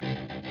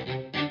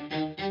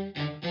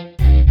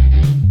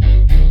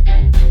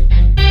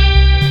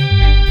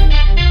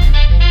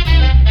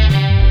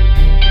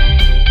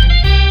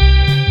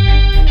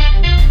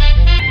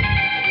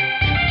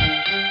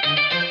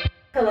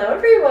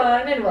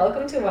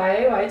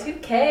YA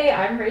Y2K.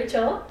 I'm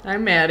Rachel.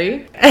 I'm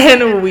Maddie.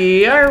 And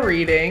we are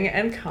reading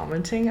and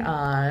commenting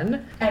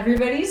on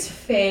everybody's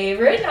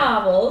favorite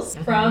novels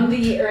from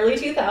the early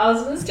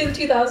 2000s to the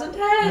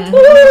 2010s.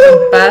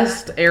 The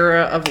best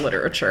era of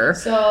literature.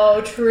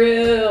 So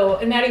true.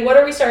 And Maddie, what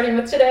are we starting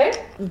with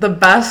today? The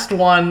best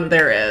one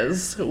there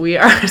is. We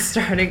are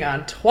starting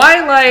on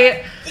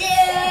Twilight.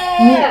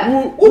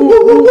 Yeah!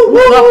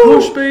 La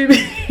push,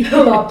 baby.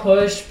 La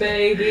push,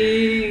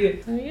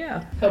 baby. Oh,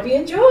 yeah. Hope you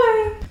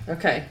enjoy.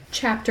 Okay.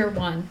 Chapter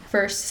 1.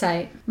 First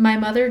Sight. My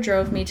mother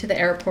drove me to the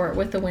airport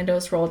with the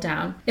windows rolled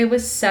down. It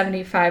was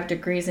 75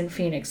 degrees in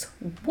Phoenix.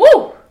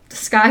 Woo! The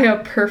sky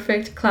a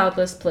perfect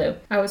cloudless blue.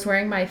 I was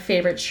wearing my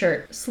favorite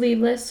shirt,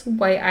 sleeveless,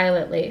 white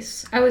eyelet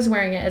lace. I was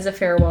wearing it as a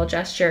farewell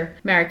gesture.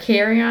 My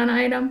carry-on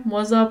item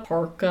was a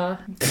parka.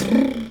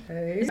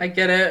 Okay. I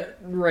get it.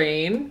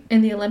 Rain.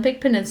 In the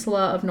Olympic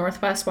Peninsula of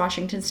Northwest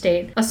Washington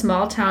State, a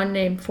small town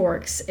named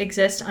Forks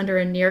exists under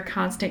a near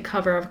constant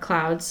cover of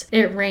clouds.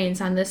 It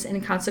rains on this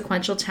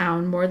inconsequential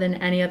town more than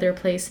any other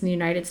place in the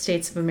United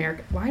States of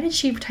America. Why did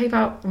she type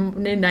out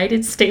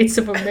United States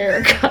of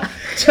America?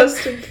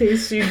 Just in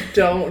case you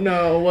don't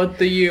know what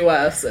the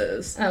U.S.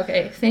 is.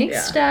 Okay,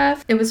 thanks,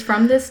 Steph. It was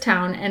from this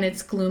town and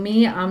its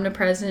gloomy,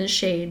 omnipresent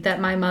shade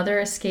that my mother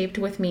escaped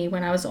with me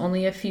when I was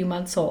only a few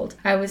months old.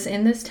 I was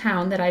in this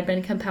town that I'd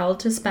been compelled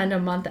to spend a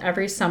month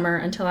every summer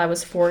until I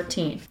was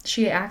 14.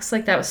 She acts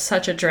like that was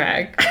such a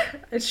drag.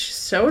 It's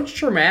so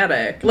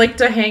dramatic. Like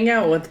to hang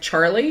out with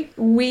Charlie?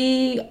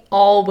 We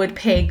all would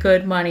pay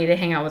good money to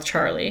hang out with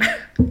Charlie.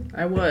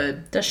 I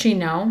would. Does she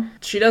know?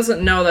 She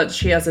doesn't know that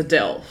she has a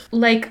DILF.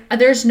 Like,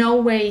 there's no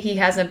way he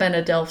hasn't been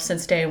a DILF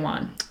since day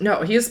one.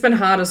 No, he's been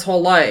hot his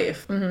whole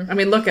life. Mm-hmm. I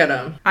mean, look at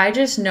him. I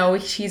just know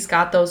he's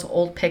got those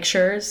old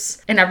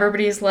pictures, and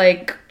everybody's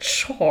like,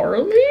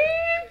 Charlie?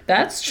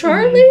 That's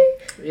Charlie?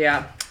 Mm-hmm.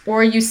 Yeah.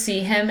 Or you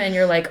see him and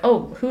you're like,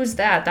 oh, who's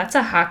that? That's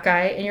a hot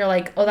guy. And you're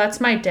like, oh, that's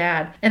my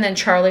dad. And then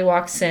Charlie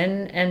walks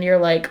in and you're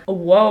like,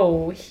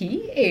 whoa,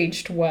 he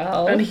aged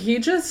well. And he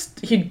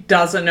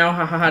doesn't know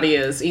how hot he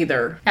is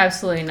either.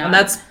 Absolutely not. And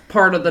that's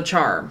part of the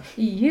charm.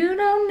 You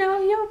don't know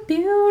you're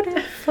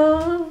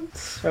beautiful.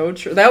 So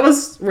true. That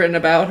was written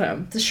about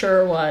him.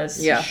 Sure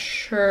was. Yeah.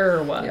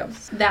 Sure was.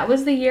 Yep. That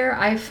was the year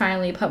I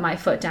finally put my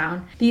foot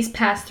down. These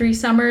past 3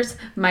 summers,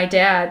 my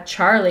dad,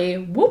 Charlie,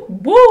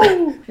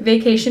 woo,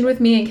 vacationed with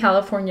me in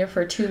California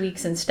for 2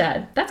 weeks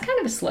instead. That's kind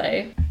of a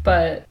sleigh,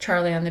 but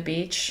Charlie on the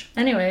beach.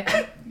 Anyway.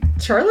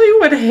 Charlie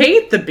would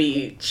hate the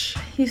beach.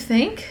 You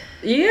think?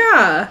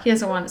 Yeah. He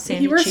doesn't want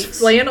sandy cheeks. He wears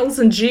flannels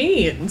and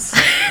jeans.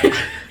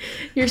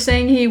 You're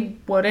saying he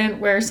wouldn't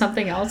wear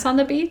something else on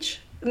the beach?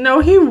 No,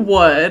 he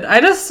would.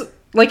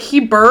 He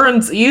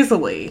burns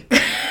easily.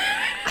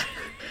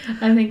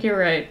 I think you're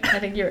right.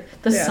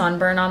 The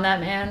sunburn on that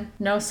man.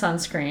 No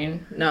sunscreen.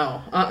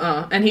 No,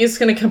 And he's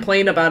going to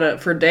complain about it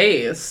for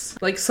days.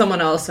 Like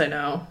someone else I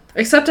know.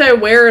 Except I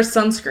wear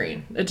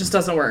sunscreen. It just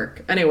doesn't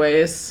work.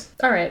 Anyways.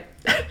 All right.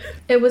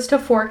 It was to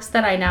Forks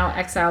that I now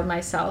exiled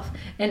myself.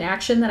 An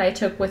action that I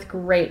took with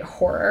great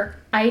horror.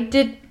 I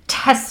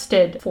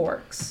detested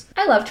Forks.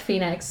 I loved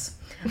Phoenix.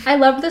 I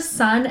loved the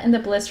sun and the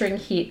blistering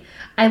heat.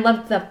 I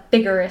loved the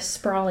vigorous,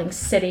 sprawling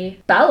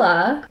city.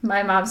 Bella,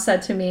 my mom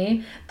said to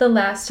me, the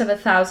last of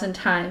 1,000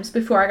 times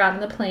before I got on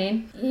the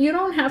plane, you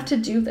don't have to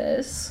do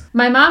this.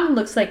 My mom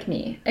looks like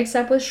me,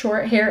 except with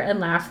short hair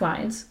and laugh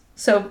lines.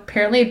 So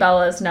apparently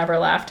Bella's never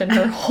laughed in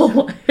her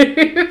whole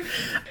life.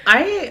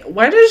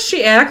 Why does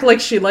she act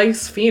like she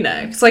likes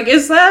Phoenix? Like,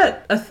 is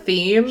that a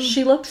theme?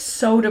 She looked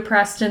so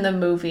depressed in the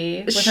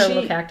movie with her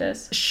little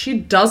cactus. She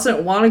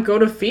doesn't want to go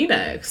to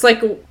Phoenix.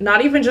 Like,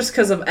 not even just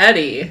because of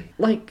Eddie.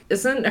 Like,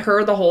 isn't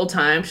her the whole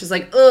time? She's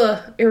like,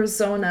 ugh,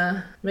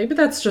 Arizona. Maybe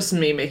that's just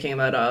me making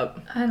that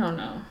up. I don't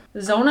know.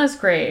 Zona's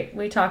great.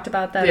 We talked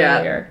about that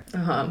earlier.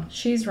 Uh-huh.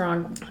 She's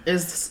wrong.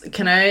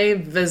 Can I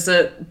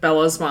visit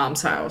Bella's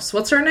mom's house?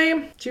 What's her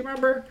name? Do you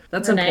remember?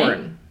 That's Renee?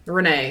 Important.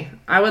 Renee.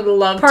 I would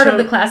love Part of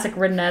the classic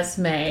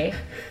Renesmee.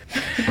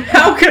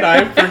 How could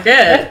I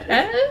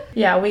forget?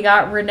 Yeah, we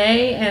got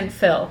Renee and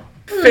Phil.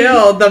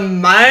 Phil, the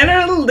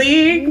minor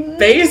league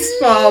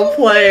baseball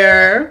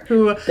player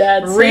who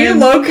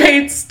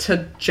relocates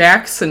to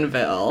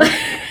Jacksonville.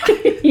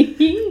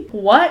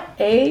 What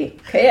a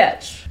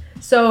pitch.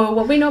 So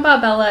what we know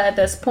about Bella at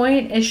this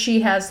point is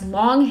she has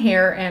long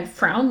hair and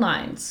frown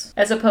lines,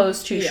 as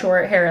opposed to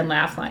short hair and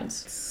laugh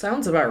lines.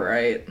 Sounds about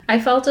right. I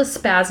felt a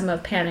spasm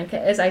of panic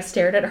as I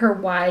stared at her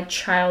wide,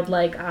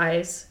 childlike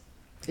eyes.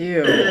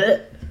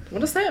 Ew.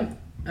 What is that?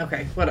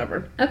 Okay,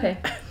 whatever. Okay.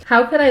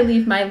 How could I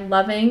leave my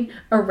loving,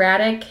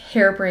 erratic,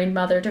 harebrained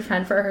mother to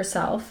fend for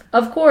herself?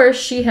 Of course,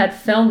 she had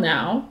Phil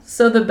now,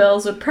 so the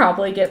bills would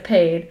probably get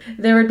paid.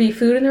 There would be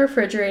food in the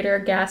refrigerator,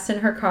 gas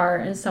in her car,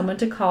 and someone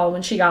to call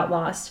when she got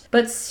lost.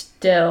 But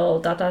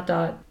still, ...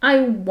 I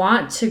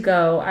want to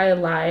go, I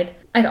lied.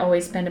 I'd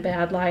always been a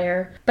bad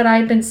liar, but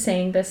I'd been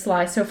saying this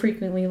lie so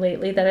frequently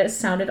lately that it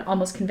sounded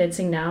almost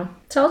convincing now.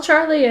 Tell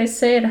Charlie I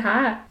said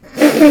hi.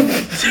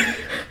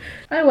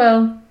 I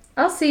will.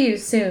 I'll see you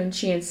soon,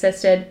 she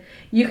insisted.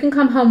 You can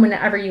come home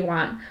whenever you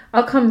want.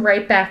 I'll come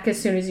right back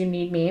as soon as you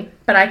need me.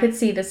 But I could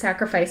see the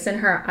sacrifice in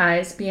her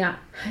eyes beyond...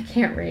 I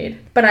can't read.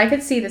 But I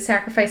could see the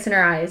sacrifice in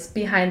her eyes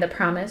behind the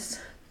promise.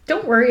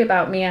 Don't worry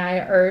about me, I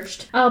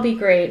urged. I'll be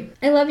great.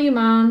 I love you,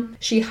 Mom.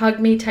 She hugged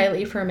me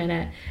tightly for a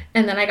minute,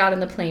 and then I got in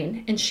the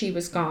plane, and she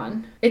was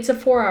gone. It's a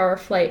 4-hour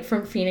flight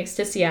from Phoenix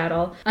to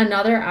Seattle,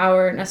 another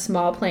hour in a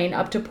small plane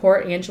up to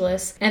Port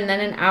Angeles, and then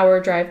an hour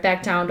drive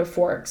back down to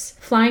Forks.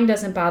 Flying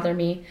doesn't bother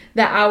me.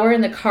 The hour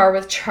in the car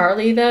with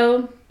Charlie,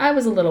 though, I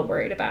was a little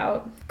worried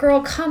about.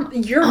 Girl, come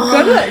You're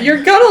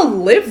gonna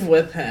live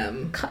with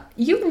him.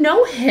 You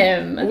know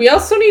him. We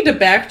also need to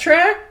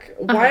backtrack.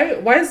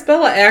 Why is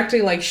Bella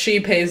acting like she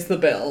pays the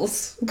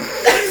bills?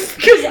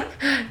 Because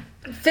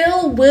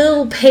Phil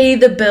will pay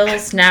the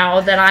bills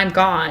now that I'm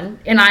gone.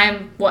 And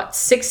I'm,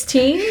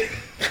 16?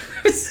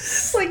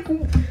 Like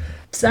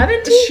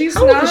 17? She's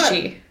How old not is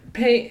she?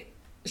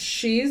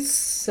 She's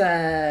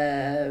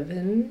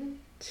 17.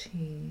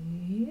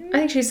 I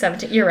think she's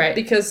 17. You're right.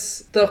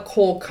 Because the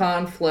whole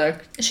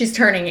conflict. She's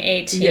turning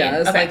 18. Yeah,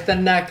 it's like the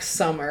next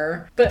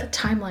summer. But the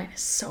timeline is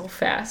so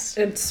fast.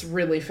 It's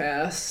really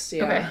fast.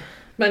 Yeah. Okay.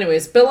 But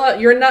anyways, Bella,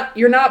 you're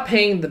not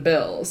paying the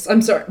bills.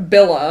 I'm sorry,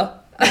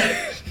 Bella.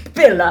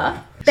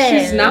 Bella.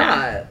 She's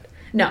not.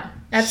 No,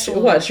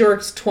 absolutely. She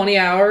works 20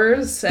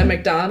 hours at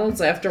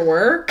McDonald's after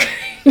work?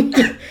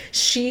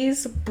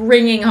 She's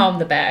bringing home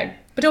the bag.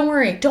 But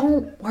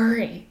don't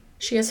worry.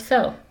 She has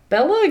Phil.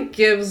 Bella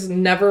gives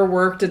never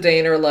worked a day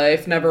in her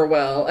life, never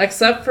will,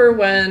 except for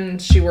when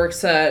she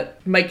works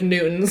at Mike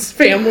Newton's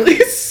family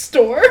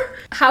store.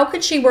 How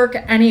could she work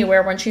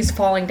anywhere when she's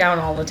falling down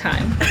all the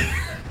time?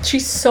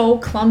 She's so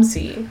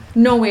clumsy.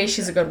 No way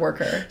she's a good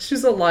worker.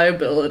 She's a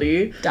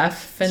liability.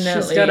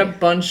 Definitely. She's got a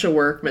bunch of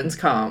workman's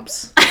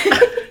comps.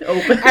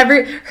 Open.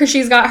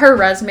 She's got her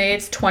resume,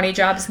 it's 20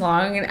 jobs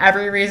long, and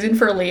every reason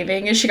for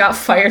leaving is she got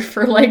fired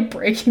for,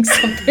 breaking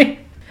something.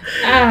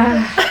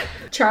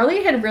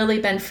 Charlie had really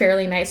been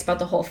fairly nice about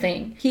the whole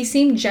thing. He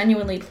seemed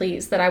genuinely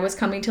pleased that I was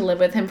coming to live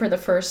with him for the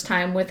first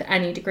time with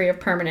any degree of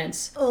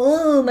permanence.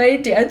 Oh, my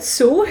dad's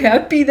so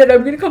happy that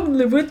I'm gonna come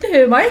live with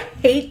him. I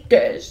hate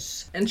this.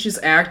 And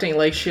she's acting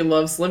like she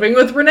loves living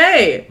with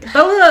Renee.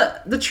 Bella,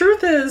 the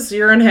truth is,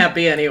 you're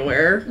unhappy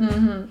anywhere.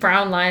 Mm-hmm.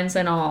 Brown lines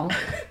and all.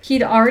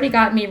 He'd already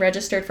got me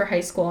registered for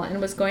high school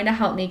and was going to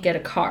help me get a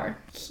car.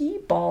 He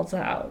balls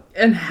out.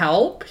 And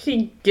help?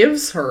 He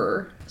gives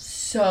her.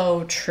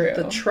 So true.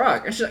 The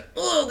truck. And she's like,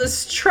 oh,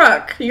 this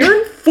truck.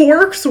 You're in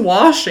Forks,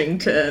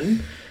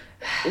 Washington.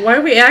 Why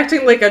are we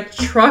acting like a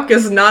truck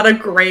is not a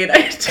great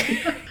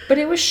idea? But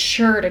it was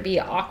sure to be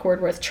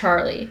awkward with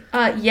Charlie.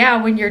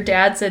 Yeah, when your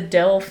dad's a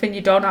DILF and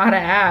you don't know how to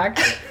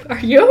act. Are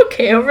you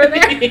okay over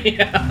there?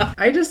 Yeah.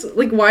 I just,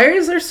 why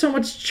is there so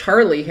much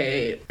Charlie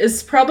hate?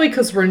 It's probably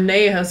because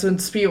Renee has been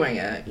spewing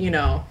it,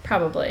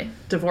 Probably.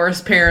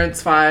 Divorced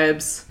parents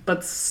vibes,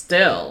 but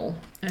still.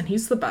 And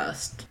he's the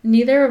best.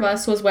 Neither of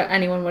us was what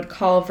anyone would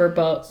call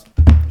verbose.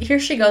 Here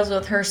she goes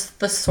with her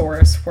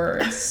thesaurus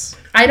words.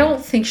 I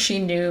don't think she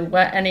knew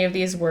what any of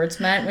these words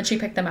meant when she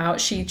picked them out.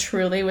 She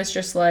truly was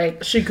just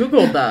like... She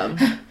Googled them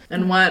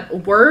and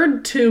went,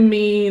 word to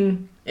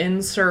mean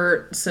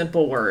insert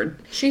simple word.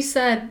 She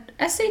said,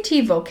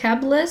 SAT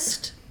vocab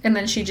list, and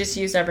then she just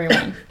used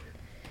everyone.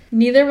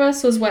 Neither of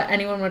us was what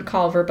anyone would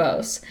call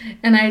verbose,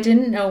 and I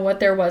didn't know what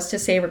there was to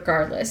say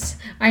regardless.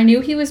 I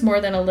knew he was more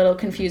than a little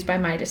confused by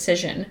my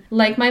decision.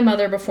 Like my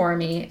mother before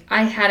me,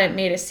 I hadn't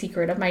made a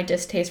secret of my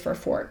distaste for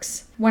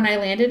Forks. When I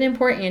landed in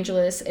Port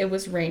Angeles, it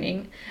was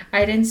raining.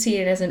 I didn't see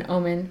it as an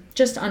omen,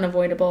 just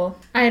unavoidable.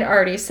 I had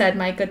already said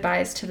my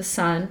goodbyes to the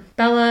sun.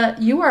 Bella,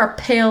 you are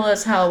pale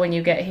as hell when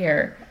you get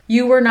here.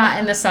 You were not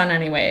in the sun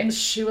anyway.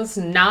 She was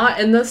not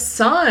in the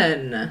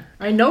sun.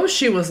 I know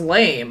she was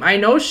lame. I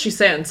know she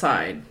sat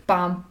inside.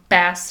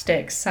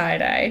 Bombastic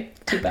side-eye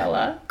to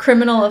Bella.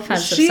 Criminal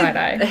offensive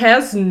side-eye. She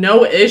has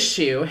no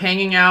issue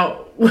hanging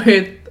out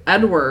with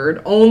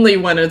Edward only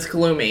when it's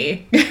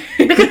gloomy.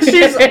 Because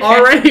she's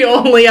already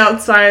only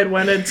outside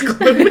when it's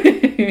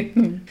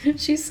gloomy.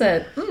 She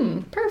said,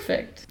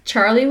 perfect.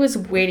 Charlie was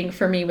waiting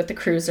for me with the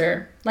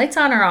cruiser. Lights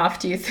on or off,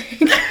 do you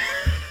think?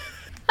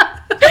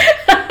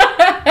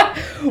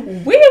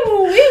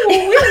 Wee-woo.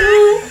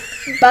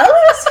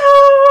 Bella's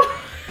home.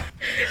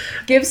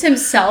 Gives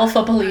himself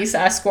a police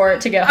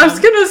escort to get home. I was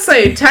gonna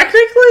say,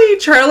 technically,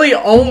 Charlie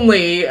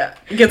only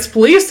gets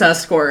police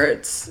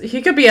escorts.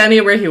 He could be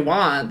anywhere he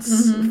wants.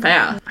 Mm-hmm.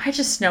 Fast. I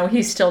just know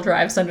he still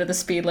drives under the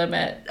speed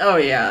limit. Oh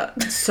yeah,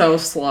 so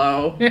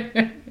slow.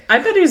 I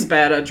bet he's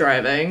bad at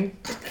driving.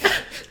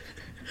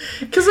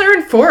 Because they're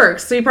in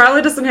Forks, so he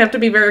probably doesn't have to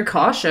be very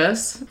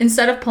cautious.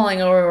 Instead of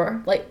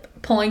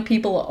pulling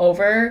people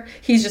over,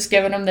 he's just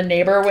giving them the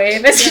neighbor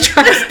wave as he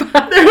drives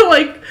by. They're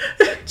like,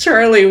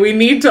 Charlie, we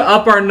need to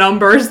up our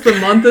numbers. The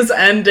month is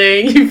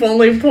ending. You've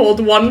only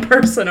pulled one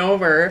person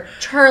over.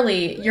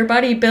 Charlie, your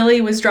buddy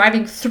Billy was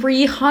driving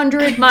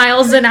 300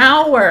 miles an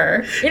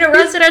hour in a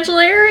residential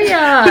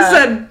area. He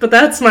said, but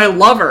that's my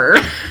lover.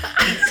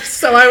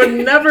 So I would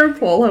never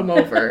pull him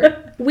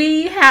over.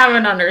 We have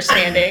an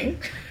understanding.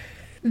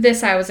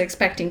 This I was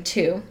expecting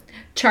too.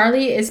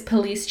 Charlie is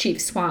Police Chief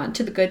Swan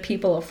to the good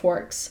people of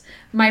Forks.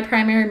 My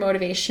primary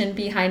motivation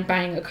behind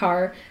buying a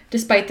car,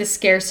 despite the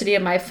scarcity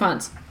of my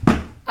funds.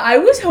 I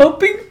was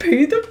hoping to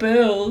pay the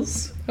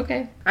bills.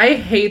 Okay. I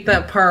hate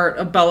that part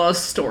of Bella's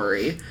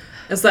story.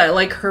 Is that,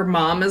 like, her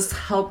mom is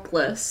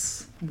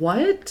helpless.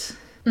 What?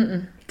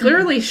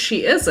 Clearly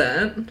she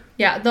isn't.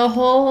 Yeah, the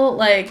whole,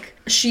 like,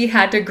 she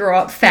had to grow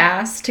up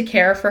fast to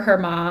care for her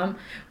mom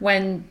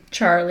when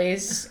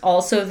Charlie's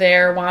also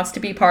there, wants to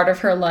be part of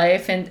her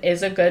life, and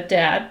is a good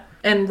dad.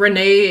 And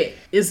Renee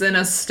is in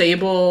a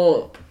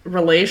stable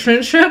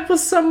relationship with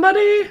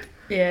somebody?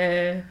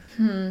 Yeah.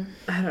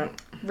 I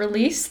don't...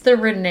 Release the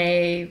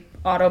Renee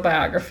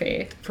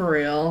autobiography. For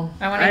real.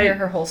 I want to hear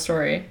her whole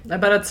story. I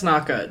bet it's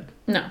not good.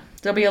 No.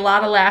 There'll be a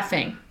lot of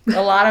laughing.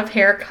 A lot of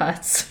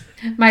haircuts.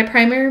 My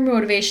primary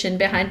motivation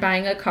behind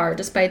buying a car,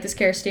 despite the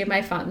scarcity of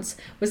my funds,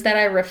 was that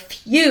I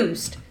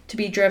refused to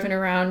be driven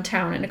around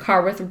town in a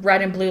car with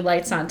red and blue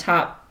lights on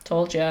top.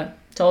 Told you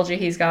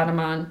he's got them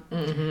on.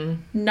 Mm-hmm.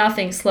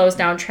 Nothing slows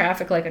down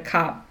traffic like a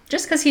cop.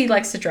 Just because he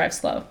likes to drive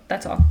slow.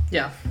 That's all.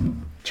 Yeah.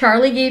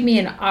 Charlie gave me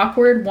an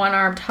awkward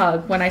one-armed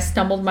hug when I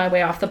stumbled my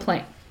way off the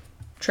plane.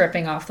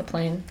 Tripping off the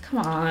plane. Come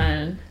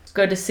on.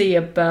 Good to see you,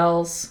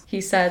 Bells,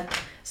 he said,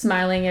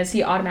 smiling as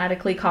he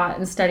automatically caught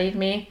and studied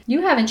me.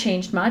 You haven't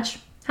changed much.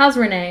 How's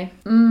Renee?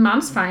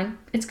 Mom's fine.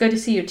 It's good to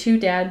see you too,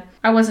 Dad.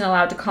 I wasn't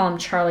allowed to call him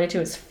Charlie to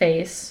his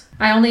face.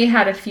 I only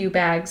had a few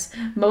bags.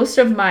 Most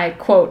of my,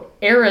 quote,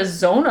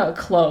 Arizona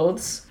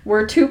clothes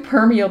were too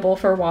permeable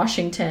for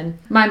Washington.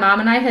 My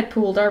mom and I had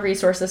pooled our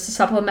resources to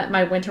supplement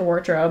my winter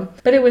wardrobe,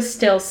 but it was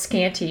still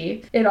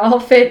scanty. It all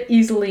fit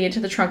easily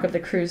into the trunk of the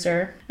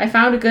cruiser. I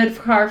found a good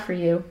car for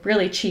you,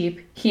 really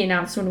cheap, he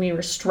announced when we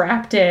were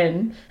strapped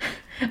in.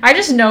 I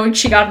just know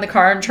she got in the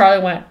car and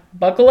Charlie went,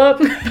 buckle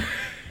up.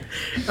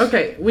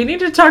 Okay, we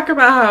need to talk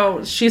about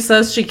how she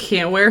says she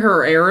can't wear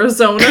her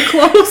Arizona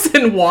clothes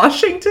in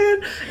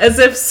Washington, as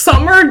if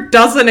summer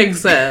doesn't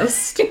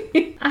exist.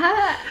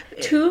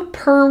 Too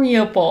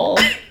permeable.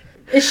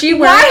 Is she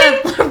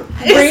wearing a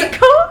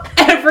raincoat?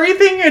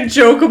 Everything a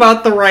joke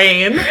about the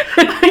rain.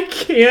 I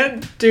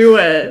can't do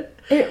it.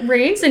 It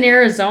rains in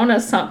Arizona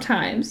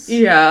sometimes.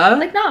 Yeah.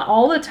 Like, not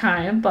all the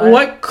time, but...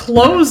 What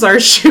clothes are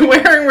she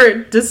wearing where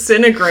it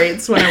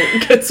disintegrates when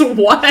it gets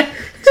wet?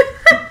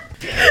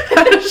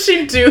 How does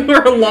she do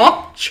her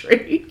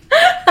laundry?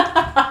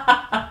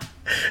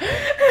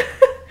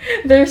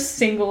 They're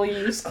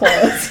single-use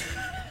clothes.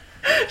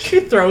 She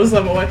throws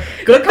them away.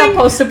 Good thing,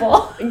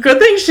 compostable. Good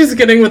thing she's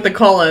getting with the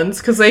Cullens,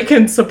 because they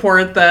can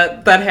support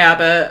that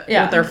habit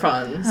with their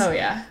funds. Oh,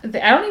 yeah.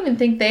 I don't even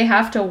think they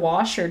have to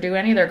wash or do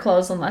any of their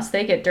clothes unless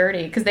they get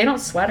dirty, because they don't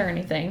sweat or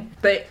anything.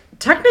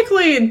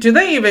 Technically, do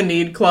they even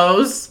need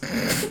clothes?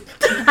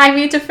 I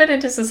mean, to fit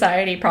into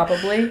society,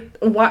 probably.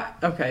 What?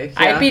 Okay.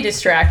 Yeah. I'd be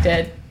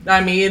distracted.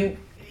 I mean,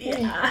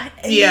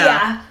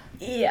 Yeah.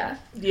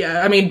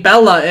 I mean,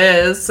 Bella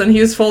is, and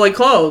he's fully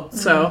clothed,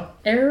 so.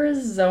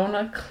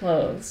 Arizona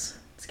clothes.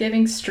 It's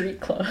giving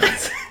street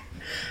clothes.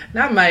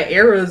 Not my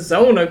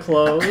Arizona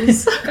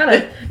clothes.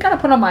 gotta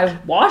put on my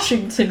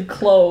Washington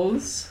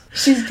clothes.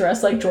 She's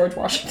dressed like George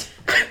Washington.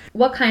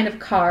 What kind of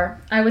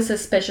car? I was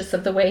suspicious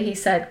of the way he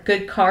said,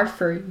 good car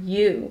for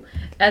you,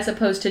 as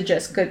opposed to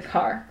just good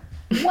car.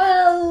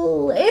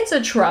 Well, it's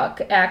a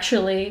truck,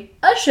 actually.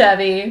 A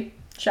Chevy.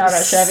 Shout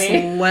out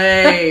Chevy.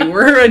 Slay.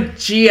 We're a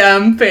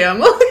GM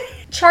family.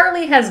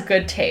 Charlie has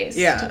good taste.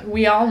 Yeah.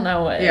 We all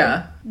know it.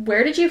 Yeah.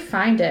 Where did you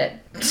find it?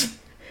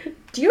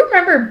 Do you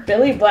remember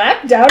Billy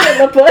Black down at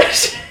La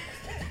Push?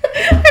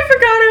 I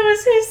forgot it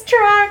was his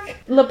truck.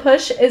 La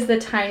Push is the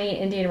tiny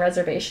Indian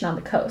reservation on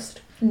the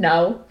coast.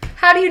 No.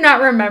 How do you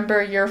not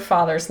remember your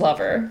father's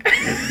lover?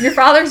 Your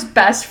father's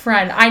best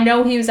friend. I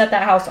know he was at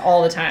that house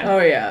all the time. Oh,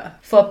 yeah.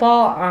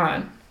 Football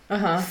on.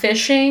 Uh-huh.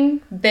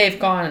 Fishing, they've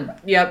gone.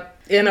 Yep.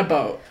 In a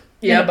boat.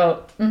 In a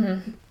boat.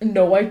 Mm-hmm.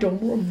 No, I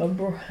don't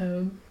remember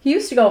him. He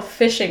used to go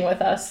fishing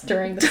with us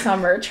during the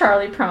summer,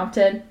 Charlie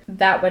prompted.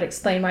 That would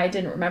explain why I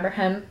didn't remember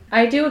him.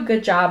 I do a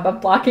good job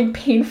of blocking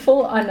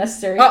painful,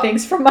 unnecessary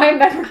things from my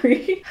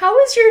memory. How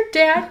is your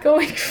dad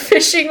going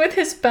fishing with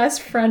his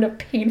best friend a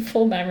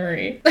painful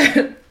memory?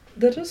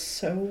 That is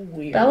so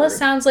weird. Bella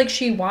sounds like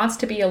she wants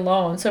to be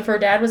alone, so if her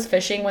dad was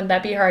fishing, wouldn't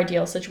that be her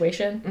ideal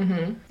situation?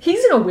 Mm-hmm.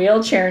 He's in a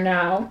wheelchair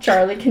now,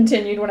 Charlie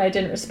continued when I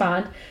didn't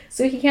respond,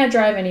 so he can't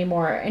drive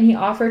anymore, and he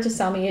offered to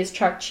sell me his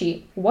truck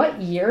cheap.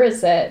 What year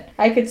is it?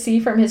 I could see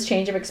from his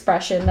change of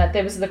expression that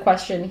there was the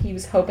question he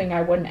was hoping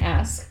I wouldn't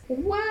ask.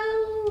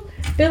 Well,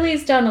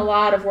 Billy's done a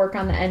lot of work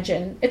on the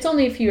engine. It's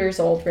only a few years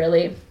old,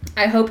 really.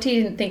 I hoped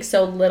he didn't think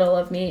so little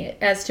of me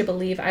as to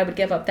believe I would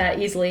give up that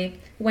easily.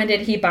 When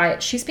did he buy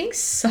it? She's being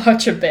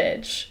such a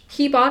bitch.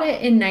 He bought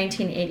it in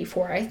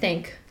 1984, I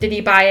think. Did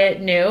he buy it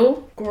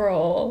new?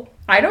 Girl.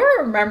 I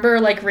don't remember,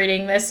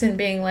 reading this and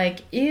being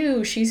like,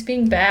 ew, she's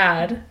being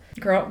bad.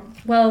 Girl,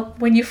 well,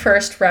 when you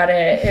first read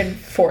it in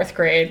 4th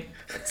grade,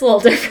 it's a little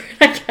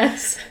different, I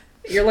guess.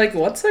 You're like,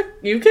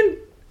 you can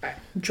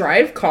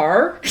drive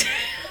car?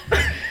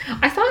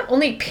 I thought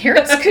only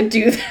parents could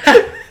do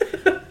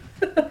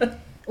that.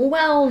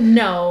 Well,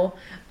 no.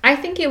 I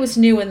think it was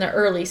new in the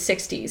early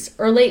 60s,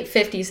 or late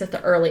 50s at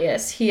the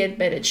earliest, he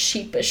admitted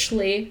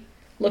sheepishly,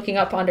 looking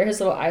up under his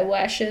little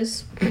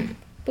eyelashes.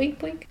 Blink,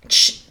 blink.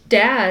 Shh,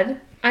 Dad,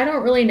 I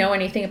don't really know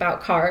anything about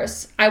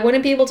cars. I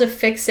wouldn't be able to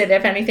fix it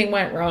if anything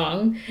went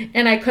wrong,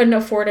 and I couldn't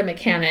afford a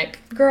mechanic.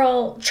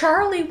 Girl,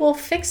 Charlie will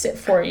fix it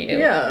for you.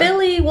 Yeah.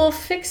 Billy will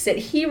fix it.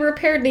 He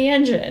repaired the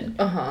engine.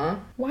 Uh-huh.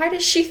 Why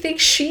does she think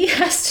she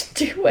has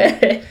to do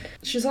it?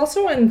 She's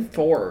also in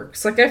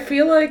Forks. Like, I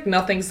feel like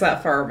nothing's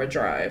that far of a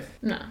drive.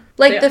 No.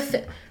 Like,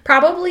 Yeah.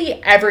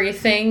 probably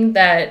everything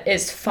that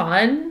is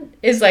fun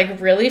is, like,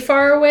 really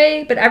far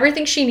away, but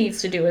everything she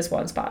needs to do is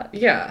one spot.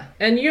 Yeah.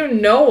 And you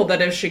know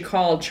that if she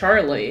called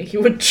Charlie, he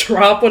would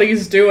drop what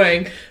he's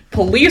doing,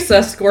 police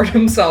escort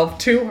himself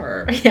to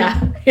her.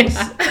 Yeah.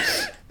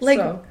 Like,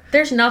 So.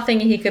 there's nothing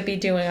he could be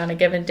doing on a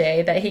given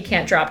day that he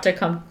can't drop to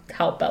come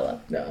help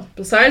Bella. No.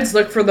 Besides,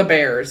 look for the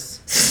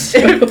bears.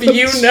 If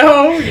you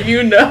know,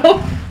 you know.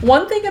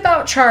 One thing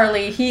about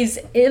Charlie, he's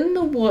in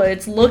the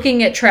woods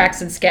looking at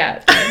tracks and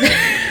scat.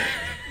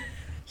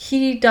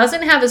 He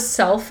doesn't have a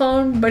cell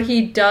phone, but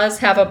he does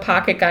have a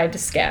pocket guide to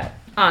scat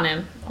on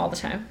him all the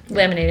time.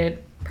 Laminated,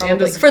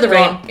 probably, for the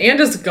rain. And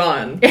his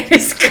gun. And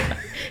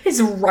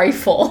his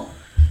rifle.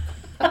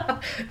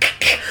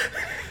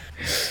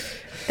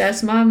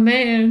 That's my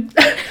man.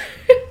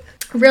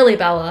 Really,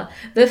 Bella,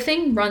 the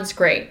Thing runs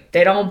great.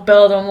 They don't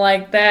build them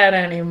like that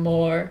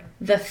anymore.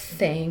 The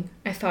Thing,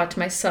 I thought to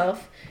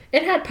myself.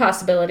 It had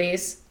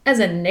possibilities, as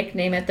a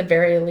nickname at the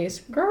very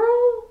least.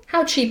 Girl,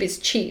 how cheap is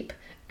cheap?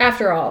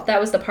 After all, that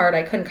was the part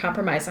I couldn't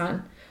compromise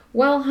on.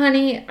 Well,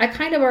 honey, I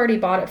kind of already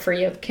bought it for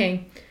you,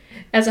 King,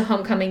 as a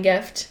homecoming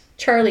gift.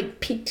 Charlie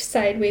peeked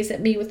sideways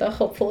at me with a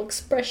hopeful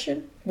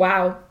expression.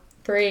 Wow,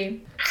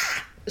 free.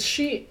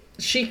 She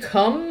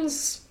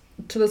comes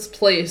to this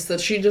place that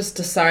she just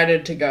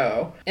decided to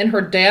go, and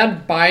her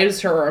dad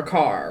buys her a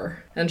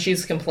car, and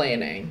she's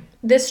complaining.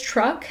 This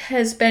truck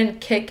has been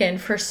kicking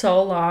for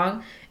so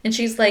long, and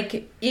she's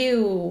like,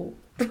 ew.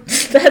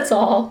 That's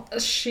all.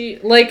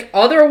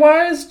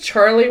 Otherwise,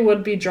 Charlie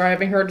would be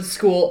driving her to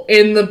school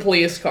in the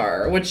police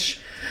car, which,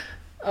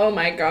 oh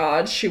my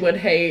god, she would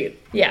hate.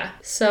 Yeah,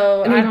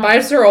 so And he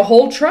buys her a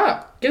whole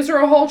truck. Gives her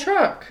a whole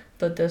truck.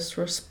 The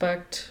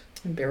disrespect.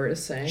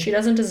 Embarrassing. She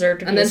doesn't deserve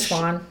to be a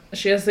swan.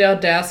 She has the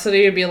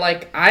audacity to be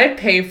like, I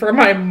pay for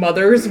my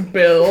mother's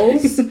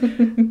bills.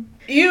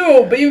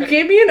 Ew, but you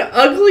gave me an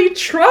ugly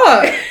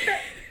truck.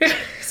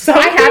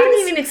 I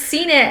haven't even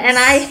seen it, and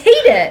I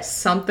hate it.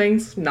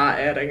 Something's not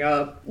adding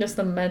up. Just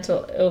the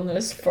mental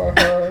illness for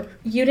her.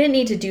 You didn't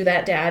need to do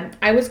that, Dad.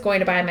 I was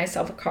going to buy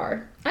myself a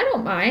car. I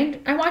don't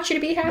mind. I want you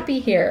to be happy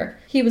here.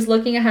 He was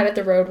looking ahead at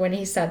the road when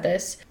he said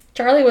this.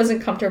 Charlie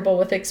wasn't comfortable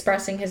with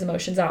expressing his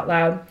emotions out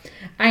loud.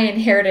 I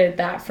inherited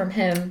that from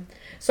him.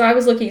 So I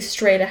was looking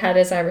straight ahead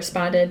as I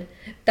responded.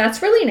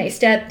 That's really nice,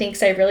 Dad.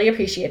 Thanks, I really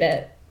appreciate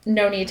it.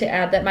 No need to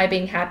add that my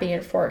being happy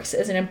in Forks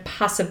is an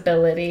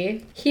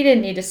impossibility. He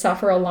didn't need to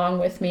suffer along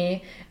with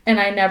me, and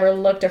I never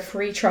looked a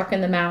free truck in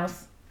the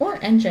mouth. Or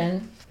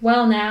engine.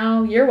 Well,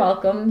 now, you're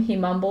welcome, he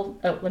mumbled.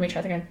 Oh, let me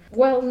try that again.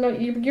 Well, no,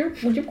 you're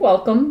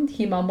welcome,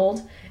 he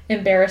mumbled,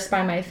 embarrassed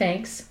by my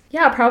thanks.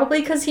 Yeah, probably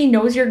because he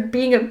knows you're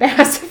being a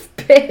massive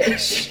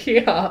bitch.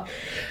 Yeah.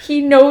 He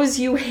knows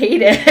you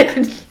hate it.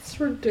 It's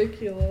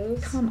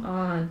ridiculous. Come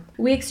on.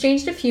 We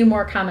exchanged a few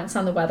more comments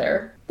on the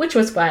weather, which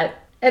was wet.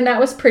 And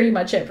that was pretty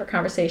much it for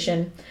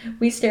conversation.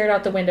 We stared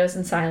out the windows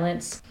in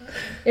silence.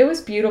 It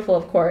was beautiful,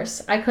 of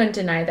course. I couldn't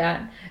deny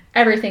that.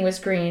 Everything was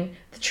green.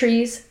 The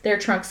trees, their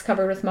trunks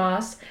covered with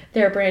moss,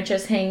 their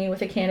branches hanging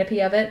with a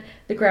canopy of it,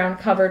 the ground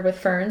covered with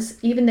ferns,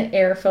 even the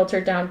air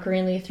filtered down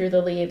greenly through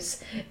the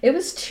leaves. It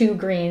was too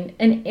green,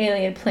 an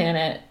alien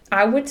planet.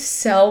 I would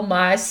sell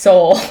my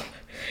soul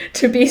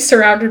to be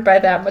surrounded by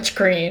that much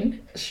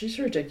green. She's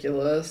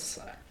ridiculous.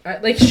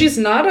 She's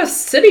not a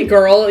city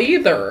girl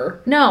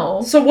either.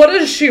 No. So what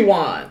does she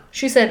want?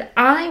 She said,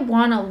 I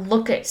want to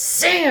look at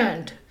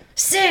sand.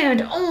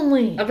 Sand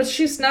only. But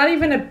she's not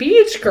even a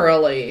beach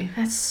girly.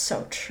 That's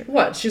so true.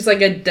 What? She's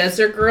like a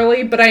desert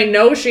girly? But I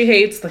know she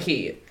hates the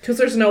heat. Because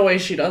there's no way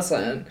she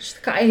doesn't. She's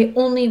like, I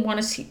only want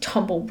to see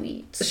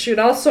tumbleweeds. She'd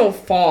also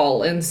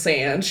fall in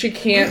sand. She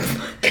can't...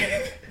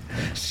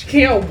 she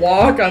can't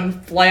walk on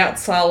flat,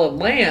 solid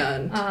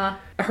land.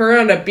 Her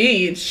on a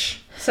beach...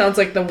 Sounds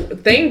like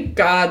thank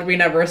God we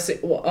never see,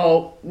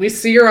 we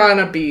see her on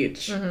a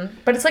beach. Mm-hmm.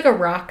 But it's like a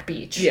rock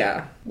beach.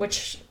 Yeah.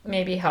 Which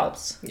maybe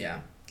helps.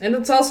 Yeah. And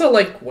it's also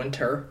like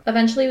winter.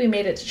 Eventually we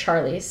made it to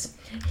Charlie's.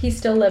 He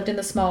still lived in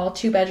the small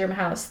 2-bedroom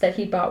house that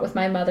he'd bought with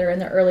my mother in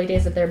the early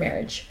days of their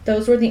marriage.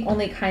 Those were the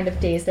only kind of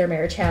days their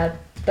marriage had.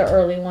 The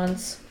early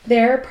ones.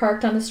 There,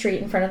 parked on the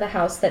street in front of the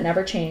house that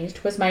never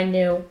changed, was my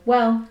new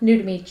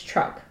to me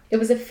truck. It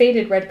was a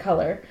faded red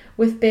color,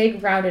 with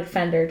big rounded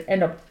fenders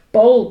and a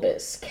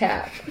bulbous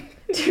cap.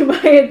 To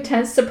my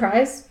intense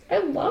surprise, I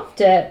loved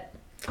it.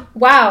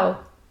 Wow.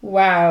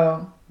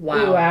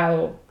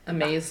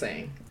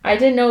 Amazing. I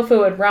didn't know if it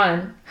would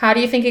run. How do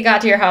you think it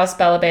got to your house,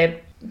 Bella babe?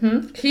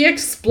 He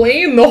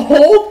explained the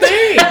whole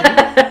thing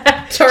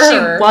to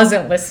her. She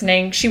wasn't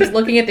listening. She was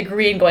looking at the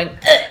green going,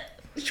 ugh.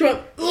 She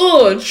went,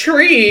 ugh,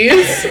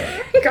 trees.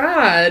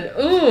 God,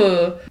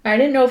 ugh. I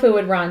didn't know if it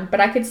would run, but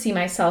I could see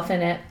myself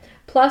in it.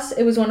 Plus,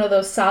 it was one of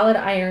those solid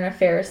iron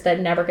affairs that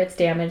never gets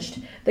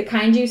damaged. The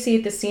kind you see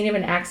at the scene of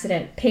an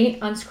accident, paint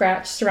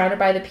unscratched, surrounded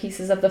by the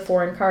pieces of the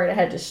foreign car it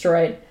had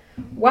destroyed.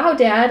 Wow,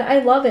 Dad, I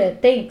love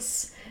it.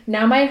 Thanks.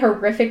 Now my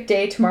horrific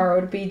day tomorrow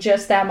would be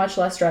just that much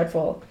less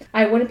dreadful.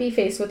 I wouldn't be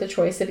faced with the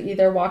choice of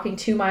either walking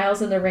 2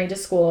 miles in the rain to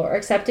school or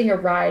accepting a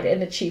ride in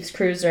the Chief's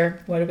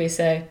cruiser. What did we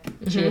say?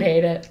 She would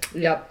hate it.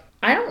 Yep.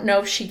 I don't know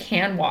if she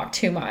can walk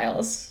 2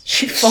 miles.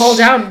 She'd fall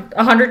down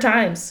 100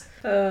 times.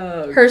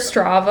 Her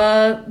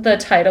Strava, the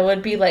title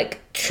would be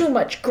like, too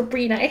much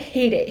green, I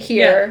hate it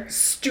here. Yeah.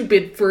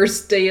 Stupid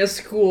first day of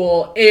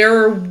school,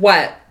 air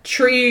wet,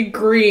 tree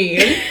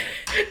green.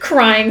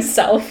 Crying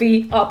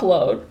selfie,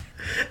 upload.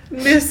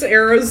 Miss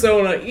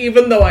Arizona,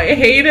 even though I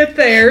hate it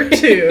there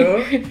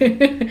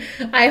too.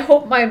 I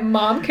hope my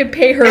mom can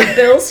pay her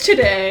bills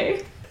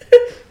today.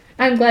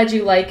 I'm glad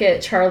you like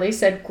it, Charlie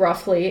said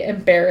gruffly,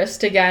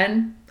 embarrassed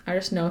again. I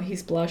just know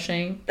he's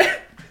blushing.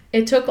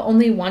 It took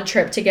only one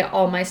trip to get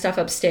all my stuff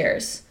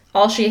upstairs.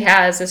 All she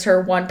has is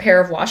her one pair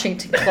of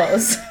Washington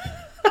clothes.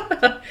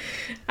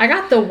 I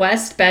got the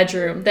west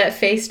bedroom that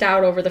faced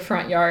out over the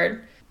front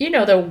yard. You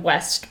know the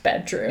west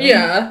bedroom.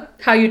 Yeah.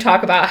 How you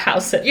talk about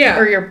house or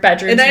your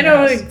bedroom. And I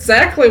know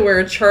exactly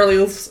where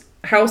Charlie's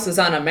house is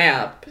on a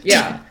map.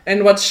 Yeah.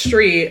 And what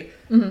street.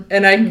 Mm-hmm.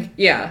 And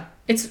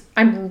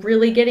I'm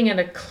really getting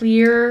a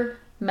clear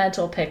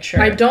mental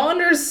picture. I don't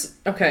understand.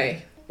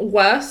 Okay.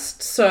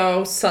 West,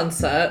 so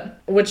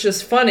sunset, which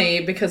is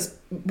funny because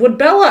would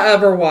Bella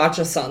ever watch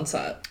a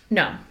sunset?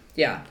 No.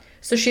 Yeah.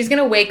 So she's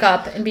going to wake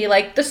up and be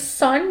like, the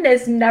sun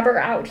is never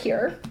out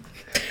here.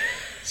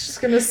 She's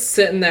going to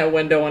sit in that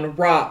window and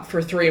rot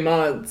for 3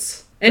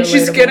 months. And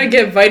she's going to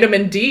get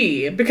vitamin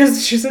D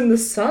because she's in the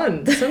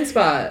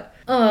sunspot.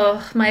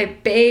 Oh, my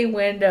bay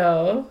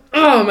window.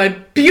 Oh, my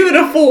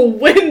beautiful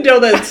window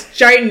that's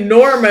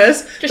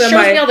ginormous. Just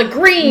shows me all the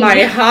green.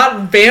 My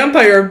hot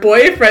vampire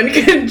boyfriend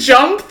can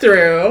jump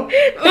through.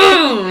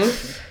 I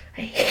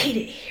hate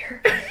it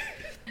here.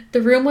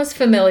 The room was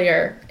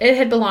familiar. It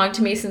had belonged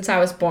to me since I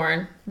was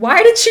born.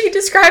 Why did she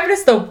describe it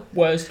as the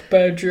west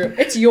bedroom?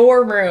 It's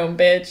your room,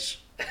 bitch.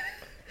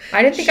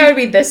 I didn't think I would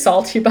be this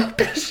salty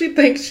about it. She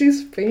thinks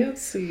she's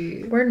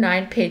fancy. We're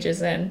 9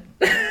 pages in.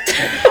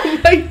 Oh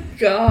my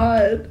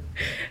god.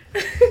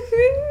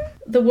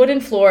 The wooden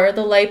floor,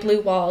 the light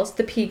blue walls,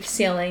 the peaked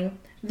ceiling,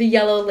 the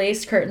yellow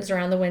lace curtains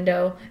around the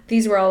window,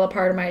 these were all a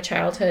part of my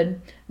childhood.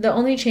 The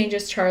only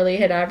changes Charlie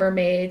had ever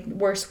made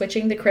were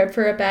switching the crib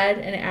for a bed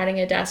and adding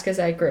a desk as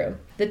I grew.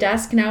 The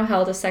desk now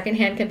held a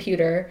secondhand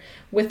computer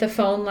with the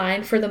phone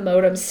line for the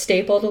modem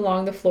stapled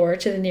along the floor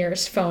to the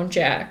nearest phone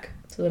jack.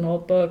 So an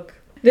old book.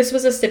 This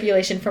was a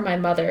stipulation from my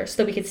mother so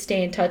that we could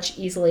stay in touch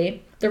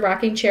easily. The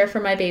rocking chair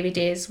from my baby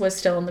days was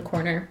still in the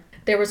corner.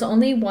 There was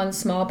only one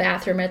small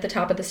bathroom at the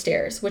top of the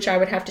stairs, which I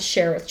would have to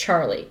share with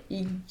Charlie.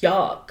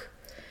 Yuck.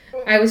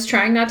 I was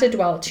trying not to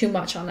dwell too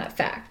much on that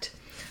fact.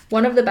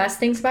 One of the best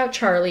things about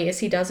Charlie is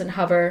he doesn't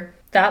hover.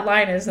 That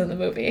line is in the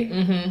movie.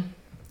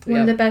 Mm-hmm.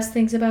 One of the best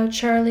things about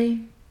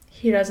Charlie,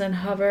 he doesn't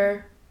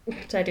hover.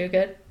 Did I do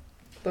good?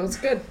 That was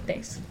good.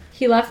 Thanks.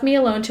 He left me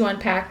alone to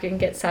unpack and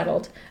get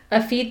settled.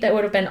 A feat that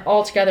would have been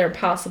altogether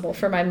impossible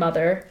for my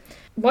mother.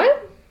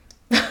 What?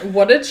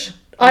 What did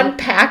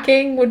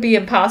Unpacking would be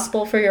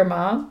impossible for your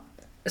mom?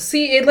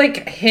 See,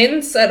 it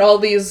hints at all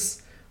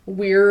these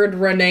weird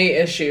Renee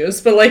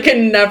issues, but it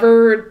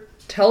never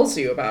tells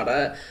you about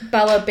it.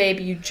 Bella, babe,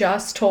 you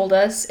just told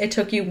us it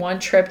took you one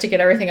trip to get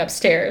everything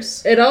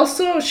upstairs.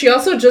 She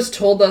also just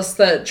told us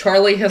that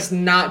Charlie has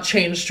not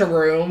changed her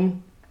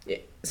room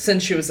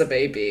since she was a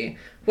baby.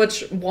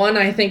 Which, one,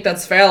 I think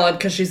that's valid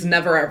because she's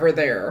never ever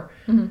there.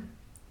 Mm-hmm.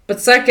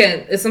 But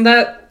second, isn't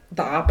that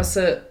the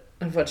opposite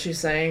of what she's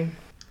saying?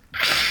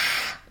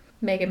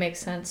 Make it make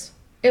sense.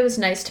 It was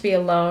nice to be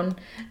alone,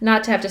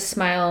 not to have to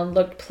smile and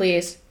look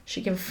pleased.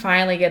 She can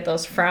finally get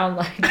those frown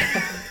lines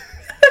down.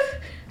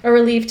 A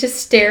relief to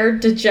stare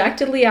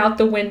dejectedly out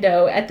the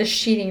window at the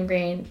sheeting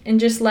rain and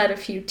just let a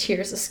few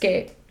tears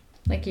escape.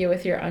 Like you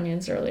with your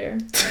onions earlier.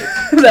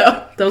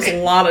 No, that was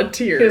a lot of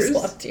tears. It was a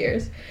lot of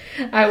tears.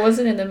 I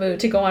wasn't in the mood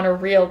to go on a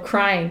real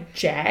crying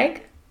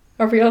jag.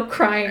 A real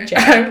crying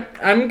jag.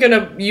 I'm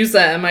gonna use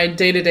that in my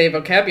day-to-day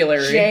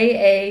vocabulary.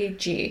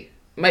 J-A-G.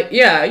 When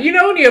you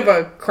have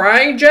a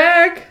crying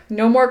jag?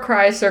 No more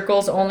cry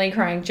circles, only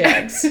crying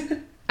jags.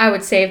 I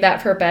would save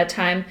that for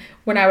bedtime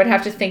when I would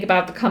have to think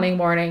about the coming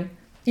morning.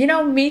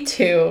 Me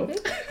too.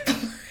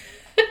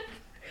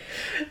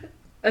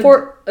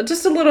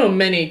 Just a little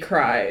mini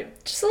cry.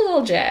 Just a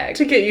little jag.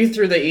 To get you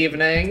through the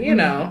evening,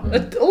 a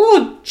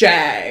little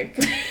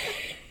jag.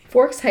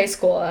 Forks High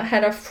School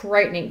had a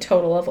frightening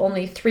total of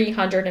only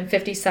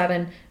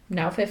 357,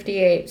 now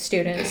 58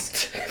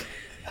 students.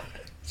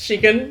 She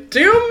can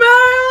do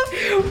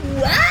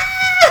math!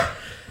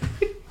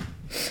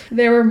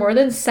 There were more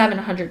than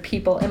 700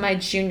 people in my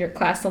junior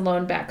class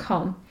alone back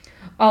home.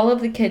 All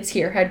of the kids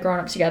here had grown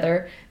up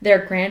together.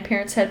 Their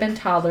grandparents had been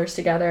toddlers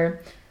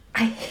together.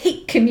 I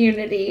hate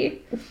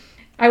community.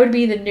 I would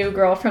be the new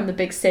girl from the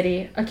big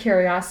city, a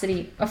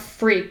curiosity, a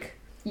freak.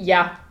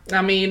 Yeah.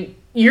 I mean,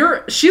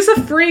 she's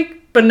a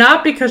freak, but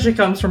not because she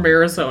comes from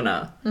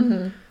Arizona.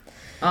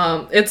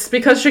 It's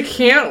because she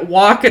can't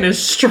walk in a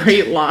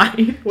straight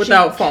line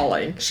without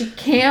falling. She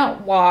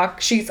can't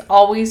walk. She's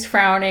always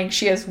frowning.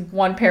 She has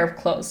one pair of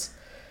clothes.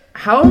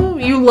 How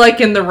you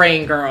liking the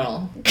rain,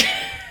 girl?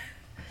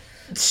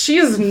 She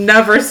has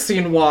never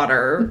seen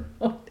water.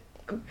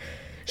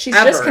 She's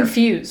just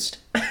confused.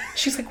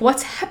 She's like,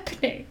 what's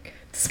happening?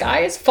 The sky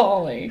is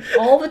falling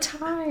all the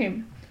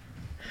time.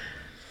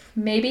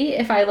 Maybe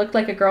if I looked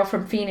like a girl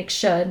from Phoenix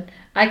should,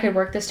 I could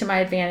work this to my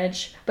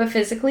advantage. But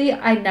physically,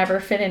 I never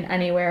fit in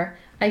anywhere.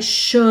 I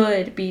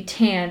should be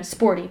tan,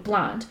 sporty,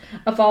 blonde,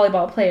 a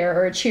volleyball player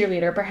or a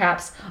cheerleader,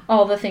 perhaps.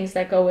 All the things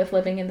that go with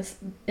living in the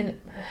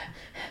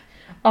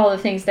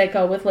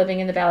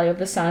Valley of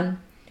the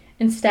Sun.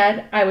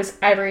 Instead, I was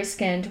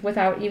ivory-skinned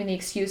without even the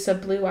excuse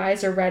of blue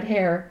eyes or red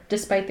hair,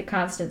 despite the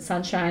constant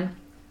sunshine.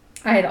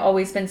 I had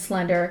always been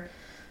slender.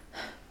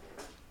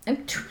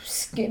 I'm too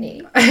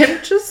skinny.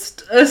 I'm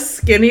just a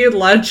skinny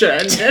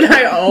legend, and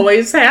I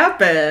always have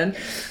been.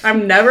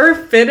 I'm never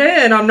fit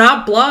in. I'm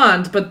not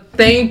blonde, but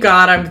thank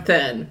God I'm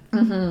thin.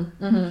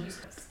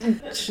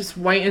 She's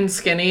white and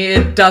skinny.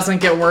 It doesn't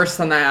get worse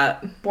than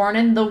that. Born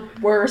in the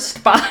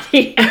worst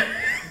body.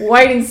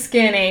 White and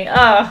skinny.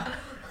 Ugh.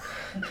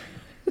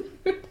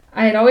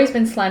 I had always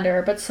been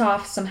slender, but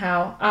soft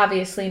somehow.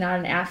 Obviously not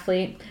an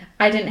athlete.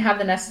 I didn't have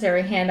the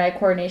necessary hand-eye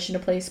coordination to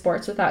play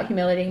sports without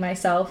humiliating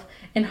myself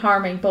and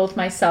harming both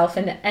myself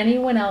and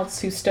anyone else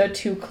who stood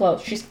too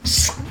close.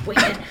 She's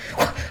waiting.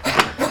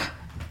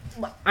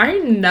 I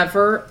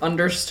never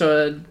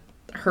understood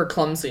her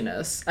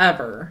clumsiness,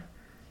 ever.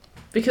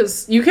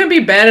 Because you can be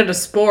bad at a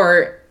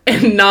sport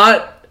and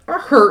not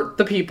hurt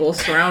the people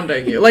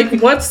surrounding you. Like,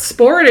 what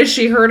sport is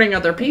she hurting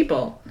other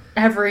people?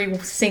 Every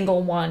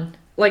single one.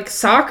 Like,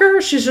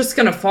 soccer, she's just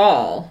gonna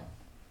fall.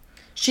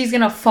 She's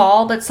gonna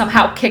fall, but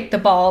somehow kick the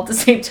ball at the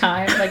same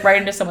time, like right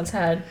into someone's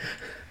head.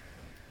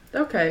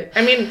 Okay.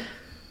 I mean,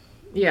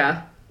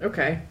 yeah.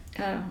 Okay.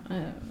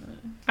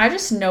 I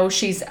just know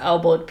she's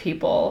elbowed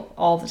people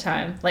all the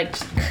time. Like,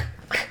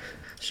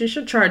 she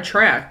should try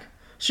track.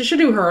 She should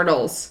do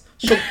hurdles.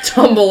 She'll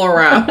tumble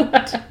around.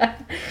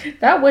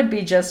 That would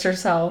be just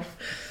herself.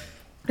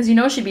 Because you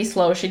know she'd be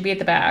slow. She'd be at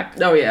the back.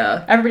 Oh,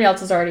 yeah. Everybody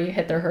else has already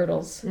hit their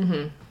hurdles.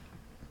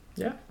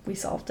 Yeah. We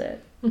solved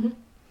it.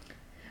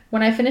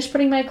 When I finished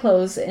putting my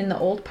clothes in the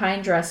old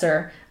pine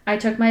dresser, I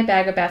took my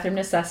bag of bathroom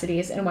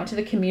necessities and went to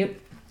the communal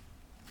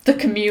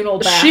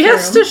bathroom. She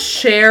has to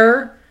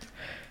share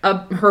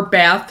her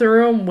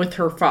bathroom with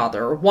her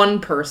father. One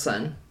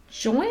person.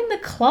 Join the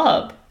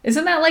club.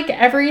 Isn't that like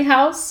every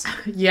house?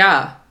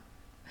 Yeah.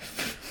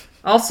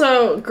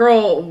 Also,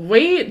 girl,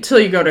 wait till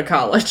you go to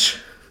college.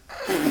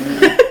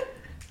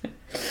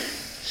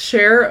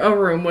 Share a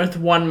room with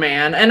one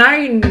man. And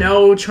I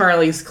know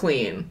Charlie's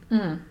clean.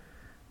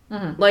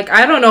 Like,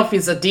 I don't know if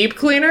he's a deep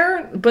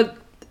cleaner, but,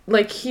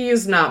 like, he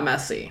is not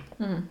messy.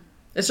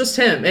 It's just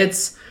him.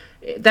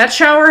 That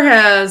shower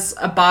has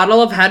a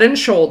bottle of Head and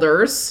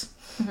Shoulders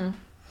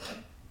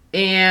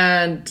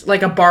and,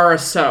 like, a bar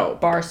of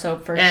soap. Bar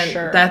soap for and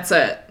sure. That's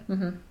it.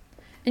 And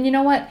you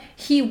know what?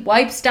 He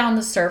wipes down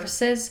the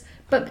surfaces,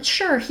 but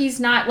sure, he's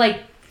not,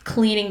 like,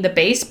 cleaning the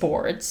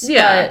baseboards.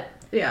 Yeah. But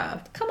yeah.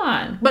 come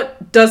on.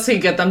 But does he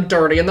get them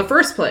dirty in the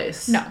first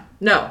place? No.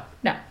 No.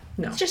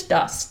 It's just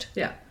dust.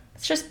 Yeah.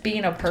 It's just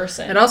being a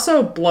person. It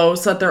also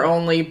blows that their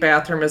only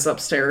bathroom is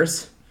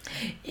upstairs.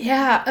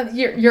 Yeah,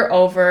 you're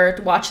over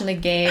watching the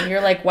game.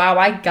 You're like, wow,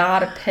 I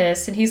gotta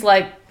piss. And he's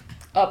like,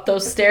 up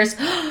those stairs.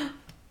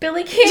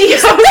 Billy can't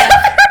use the bathroom.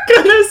 I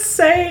was gonna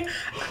say,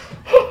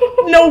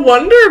 no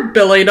wonder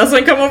Billy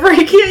doesn't come over.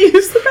 He can't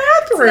use the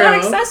bathroom.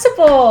 It's not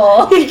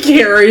accessible. He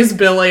carries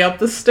Billy up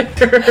the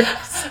stairs.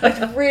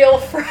 A real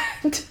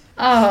friend.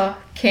 Oh,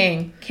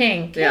 king.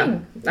 Yeah.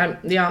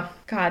 Yeah.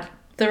 God,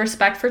 the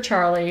respect for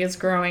Charlie is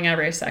growing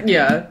every second.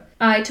 Yeah.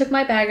 I took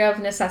my bag of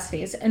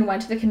necessities and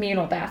went to the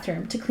communal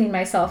bathroom to clean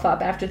myself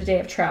up after the day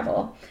of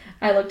travel.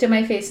 I looked at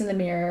my face in the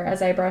mirror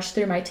as I brushed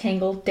through my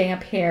tangled,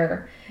 damp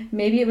hair.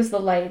 Maybe it was the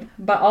light,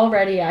 but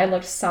already I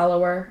looked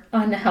sallower,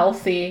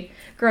 unhealthy.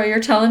 Girl, you're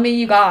telling me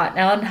you got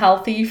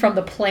unhealthy from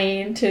the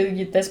plane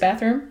to this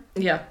bathroom?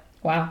 Yeah.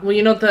 Wow. Well,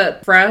 you know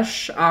that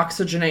fresh,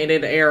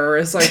 oxygenated air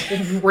is, like,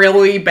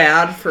 really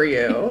bad for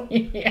you.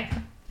 Yeah.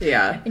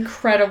 Yeah.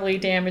 Incredibly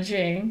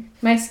damaging.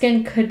 My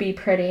skin could be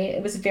pretty.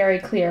 It was very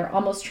clear,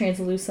 almost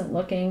translucent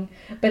looking,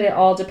 but it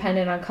all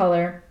depended on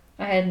color.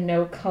 I had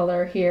no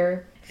color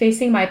here.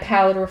 Facing my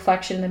pallid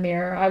reflection in the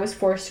mirror, I was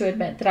forced to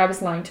admit that I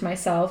was lying to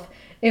myself.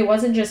 It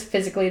wasn't just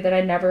physically that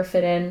I'd never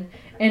fit in,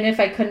 and if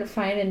I couldn't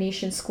find a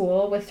niche in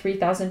school with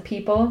 3,000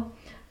 people,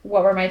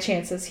 what were my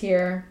chances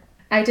here?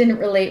 I didn't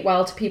relate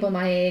well to people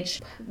my age.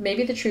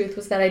 Maybe the truth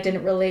was that I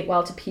didn't relate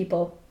well to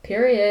people.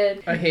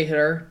 Period. I hate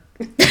her.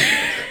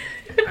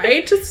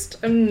 I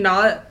just am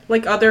not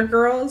like other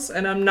girls,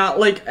 and I'm not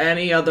like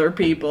any other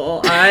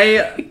people.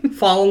 I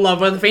fall in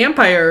love with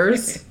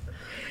vampires.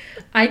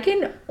 I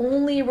can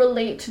only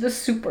relate to the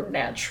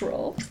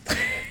supernatural.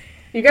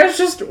 You guys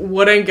just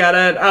wouldn't get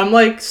it. I'm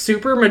like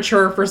super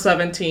mature for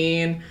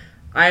 17.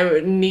 I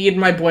would need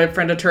my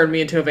boyfriend to turn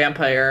me into a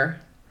vampire.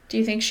 Do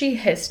you think she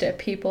hissed at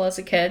people as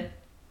a kid?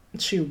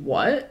 She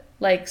what?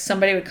 Like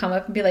somebody would come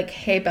up and be like,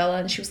 "Hey, Bella,"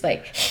 and she was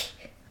like,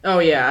 "Oh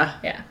yeah,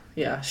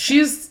 yeah."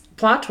 She's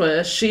plot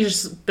twist.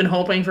 She's been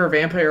hoping for a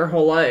vampire her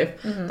whole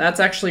life. Mm-hmm. That's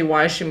actually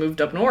why she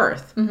moved up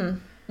north.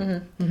 Mm-hmm.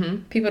 Mm-hmm. Mm-hmm.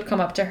 People would come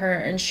up to her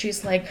and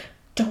she's like,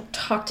 "Don't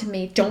talk to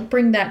me. Don't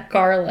bring that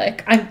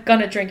garlic. I'm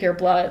gonna drink your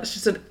blood." She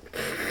said,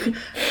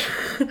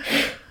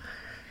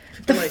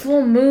 "The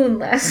full moon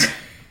last."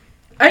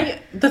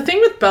 The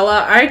thing with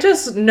Bella, I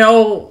just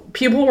know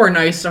people were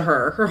nice to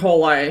her whole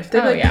life.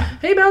 They'd be like, yeah.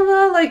 "Hey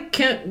Bella, like,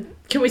 can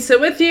we sit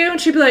with you?" And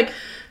she'd be like,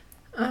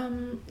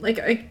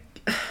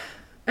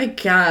 I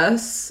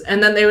guess.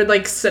 And then they would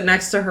like sit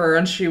next to her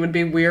and she would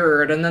be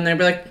weird. And then they'd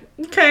be like,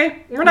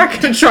 "Okay, we're not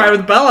going to try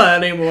with Bella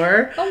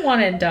anymore." A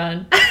one and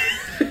done.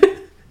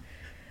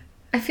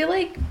 I feel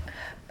like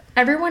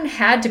everyone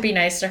had to be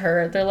nice to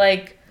her. They're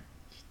like,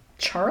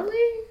 "Charlie?"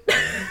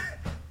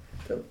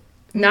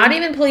 Not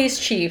even police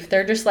chief.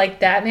 They're just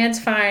like, "That man's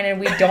fine and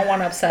we don't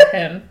want to upset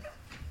him."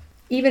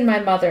 Even my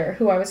mother,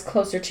 who I was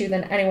closer to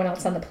than anyone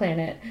else on the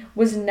planet,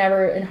 was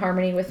never in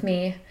harmony with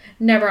me,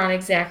 never on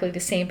exactly the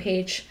same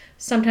page.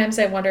 Sometimes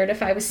I wondered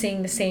if I was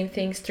seeing the same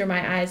things through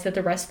my eyes that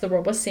the rest of the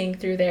world was seeing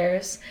through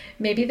theirs.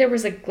 Maybe there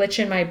was a glitch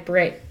in my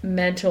brain,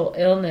 mental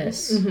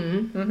illness.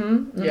 Mm-hmm. Mm-hmm.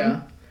 Mm-hmm.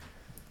 Yeah.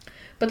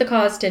 But the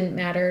cause didn't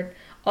matter.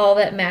 All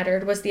that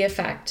mattered was the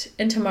effect,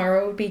 and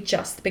tomorrow would be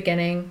just the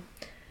beginning.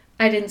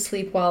 I didn't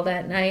sleep well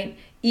that night,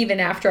 even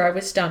after I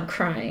was done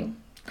crying.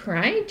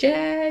 Crying,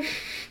 Jack?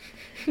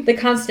 The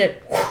constant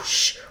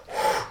whoosh,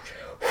 whoosh,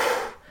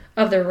 whoosh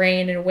of the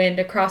rain and wind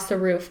across the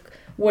roof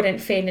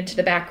wouldn't fade into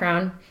the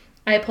background.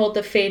 I pulled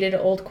the faded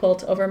old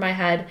quilt over my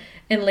head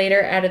and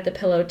later added the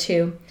pillow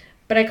too.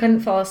 But I couldn't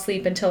fall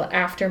asleep until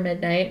after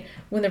midnight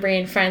when the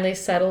rain finally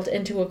settled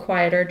into a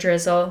quieter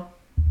drizzle.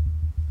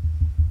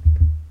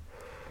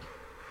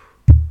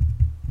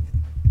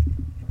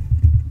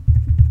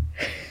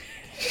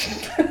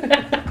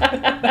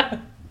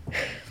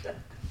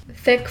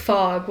 Thick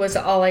fog was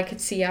all I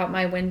could see out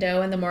my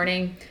window in the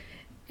morning,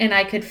 and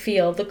I could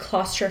feel the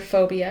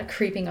claustrophobia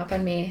creeping up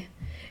on me.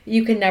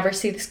 You could never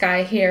see the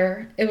sky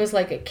here. It was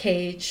like a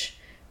cage.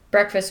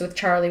 Breakfast with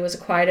Charlie was a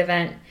quiet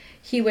event.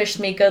 He wished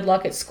me good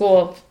luck at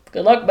school.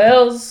 "Good luck,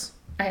 Bells."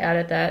 I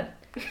added that.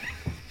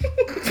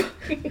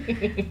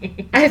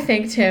 I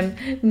thanked him,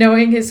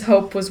 knowing his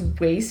hope was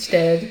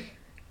wasted.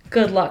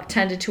 Good luck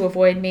tended to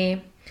avoid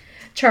me.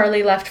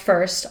 Charlie left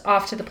first,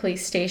 off to the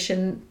police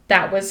station.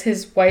 That was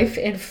his wife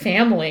and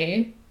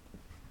family.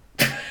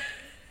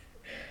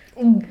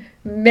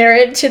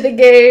 Married to the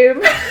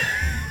game.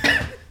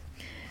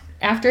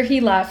 After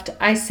he left,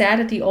 I sat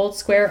at the old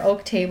square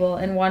oak table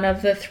in one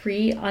of the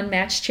 3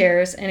 unmatched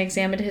chairs and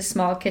examined his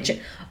small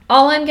kitchen.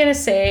 All I'm going to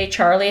say,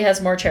 Charlie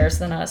has more chairs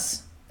than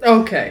us.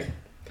 Okay.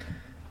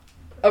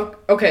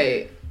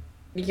 Okay.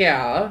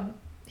 Yeah.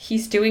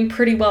 He's doing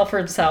pretty well for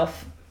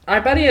himself.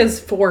 I bet he has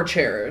 4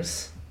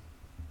 chairs.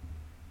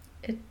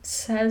 It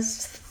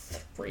says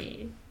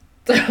 3.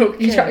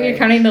 Okay. You're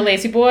counting the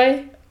lazy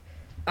boy?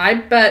 I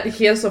bet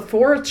he has a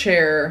 4th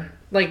chair,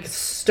 like,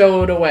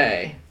 stowed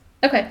away.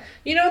 Okay.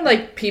 You know,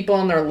 like, people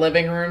in their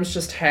living rooms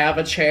just have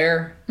a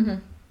chair? Mm-hmm.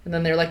 And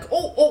then they're like,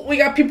 oh, we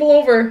got people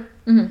over.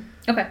 Mm-hmm.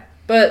 Okay.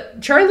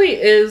 But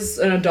Charlie is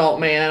an adult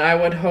man. I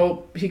would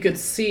hope he could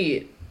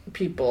see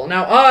people.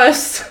 Now,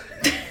 us...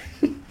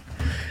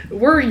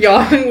 We're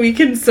young, we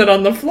can sit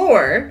on the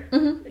floor.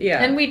 Mm-hmm.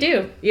 Yeah. And we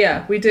do.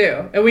 Yeah, we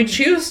do. And we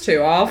choose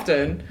to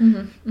often.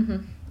 Mm-hmm. Mm-hmm.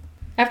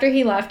 After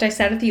he left, I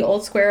sat at the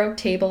old square oak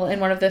table in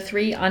one of the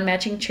 3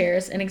 unmatching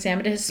chairs and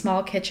examined his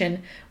small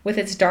kitchen with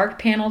its dark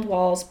paneled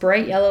walls,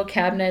 bright yellow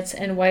cabinets,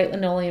 and white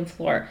linoleum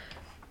floor.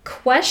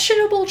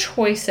 Questionable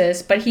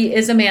choices, but he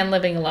is a man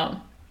living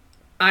alone.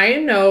 I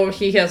know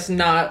he has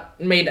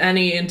not made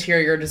any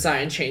interior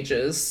design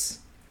changes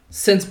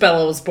since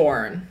Bella was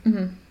born.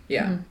 Mm-hmm.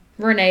 Yeah. Mm-hmm.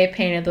 Renee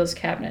painted those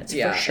cabinets,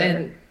 for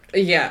sure.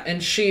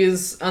 And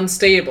she's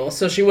unstable,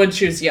 so she would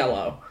choose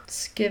yellow.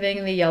 It's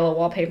giving the yellow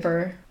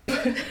wallpaper.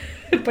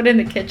 But in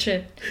the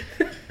kitchen.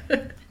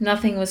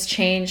 Nothing was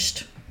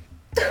changed.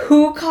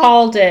 Who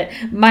called it?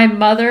 My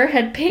mother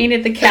had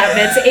painted the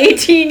cabinets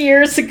 18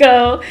 years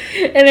ago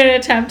in an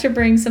attempt to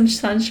bring some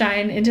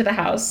sunshine into the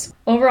house.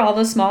 Overall,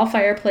 the small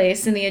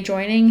fireplace in the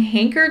adjoining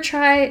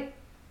handkerchief...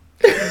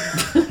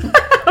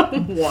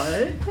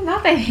 What?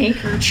 Not the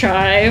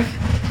handkerchief.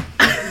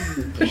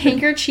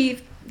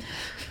 Handkerchief.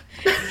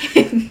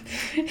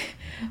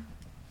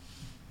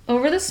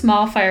 Over the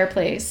small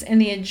fireplace in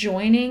the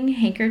adjoining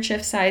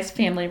handkerchief-sized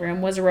family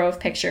room was a row of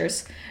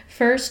pictures.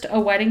 First, a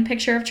wedding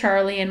picture of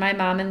Charlie and my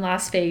mom in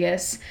Las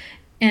Vegas,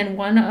 and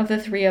one of the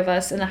 3 of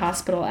us in the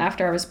hospital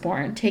after I was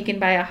born, taken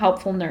by a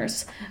helpful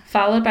nurse,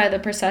 followed by the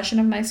procession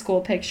of my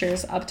school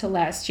pictures up to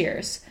last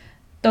year's.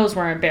 Those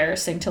were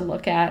embarrassing to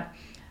look at.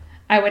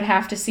 I would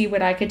have to see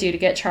what I could do to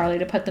get Charlie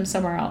to put them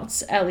somewhere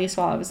else, at least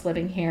while I was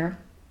living here.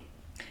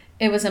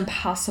 It was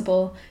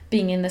impossible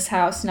being in this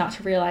house not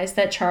to realize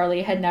that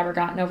Charlie had never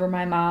gotten over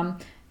my mom.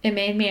 It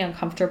made me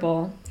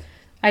uncomfortable.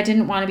 I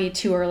didn't want to be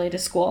too early to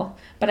school,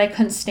 but I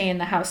couldn't stay in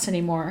the house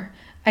anymore.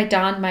 I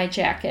donned my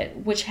jacket,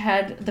 which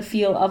had the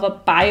feel of a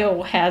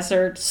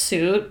biohazard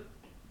suit.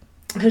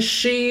 Has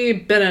she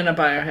been in a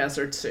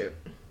biohazard suit?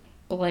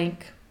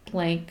 Blank,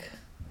 blank,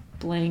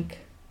 blank.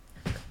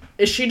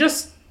 Is she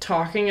just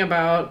talking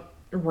about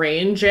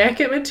rain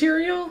jacket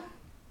material?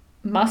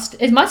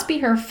 It must be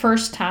her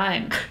first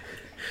time.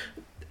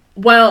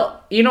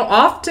 Well,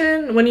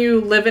 often when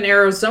you live in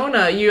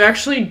Arizona, you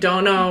actually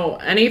don't know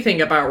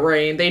anything about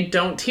rain. They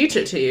don't teach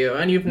it to you,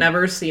 and you've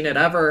never seen it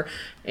ever.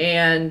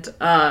 And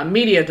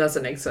media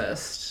doesn't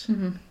exist.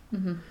 Mm-hmm.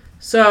 Mm-hmm.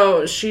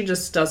 So she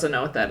just doesn't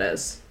know what that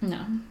is.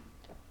 No.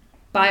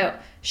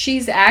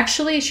 She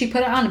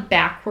put it on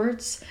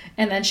backwards,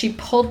 and then she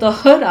pulled the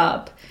hood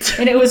up,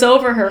 and it was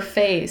over her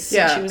face.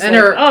 Yeah, she was and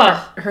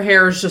her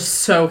hair is just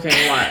soaking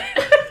wet.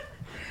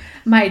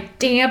 My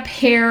damp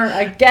hair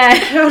again.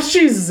 How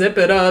she zip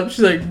it up?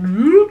 She's like,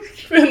 whoop,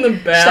 in the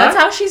back. That's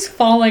how she's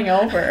falling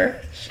over.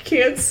 She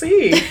can't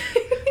see.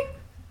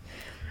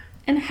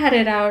 And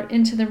headed out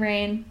into the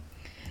rain.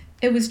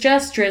 It was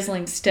just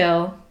drizzling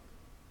still.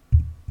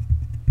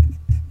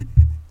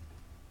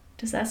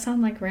 Does that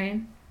sound like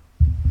rain?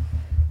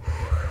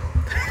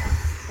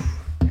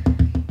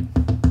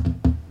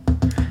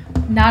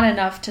 Not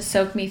enough to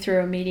soak me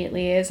through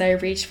immediately as I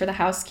reached for the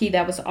house key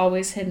that was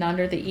always hidden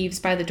under the eaves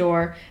by the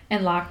door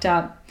and locked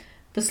up.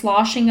 The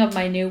sloshing of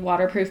my new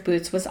waterproof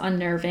boots was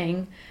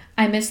unnerving.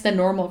 I missed the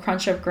normal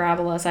crunch of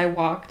gravel as I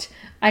walked.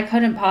 I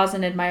couldn't pause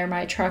and admire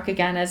my truck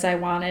again as I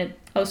wanted.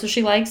 Oh, so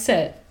she likes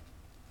it.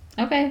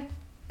 Okay.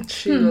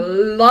 She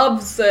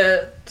loves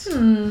it.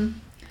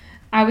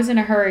 I was in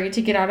a hurry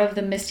to get out of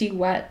the misty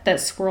wet that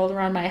swirled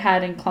around my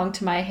head and clung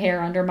to my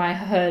hair under my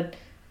hood.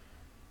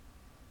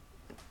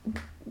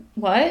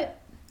 What?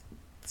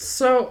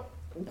 So,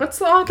 what's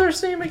the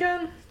author's name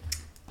again?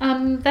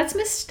 That's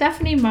Miss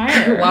Stephanie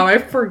Meyer. Wow, I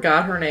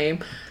forgot her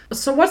name.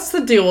 So what's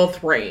the deal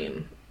with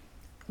rain?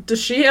 Does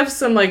she have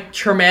some,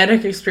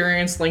 traumatic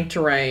experience linked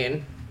to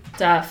rain?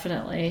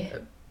 Definitely.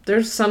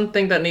 There's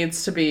something that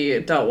needs to be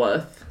dealt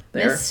with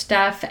there. Miss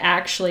Steph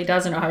actually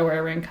doesn't know how to wear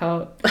a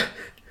raincoat.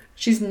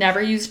 She's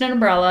never used an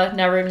umbrella,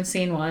 never even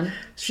seen one.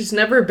 She's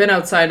never been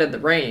outside in the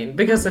rain,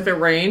 because if it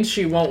rains,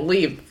 she won't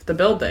leave the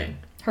building.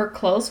 Her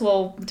clothes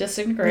will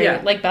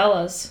disintegrate, like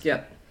Bella's.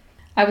 Yep.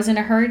 I was in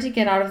a hurry to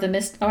get out of the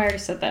mist. Oh, I already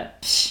said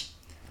that. Psh.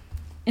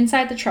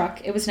 Inside the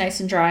truck, it was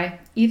nice and dry.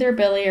 Either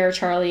Billy or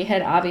Charlie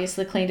had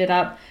obviously cleaned it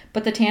up,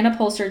 but the tan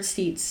upholstered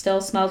seats still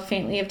smelled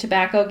faintly of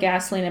tobacco,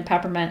 gasoline, and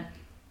peppermint.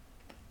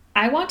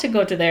 I want to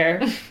go to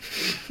there.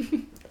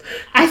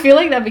 I feel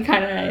like that'd be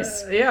kind of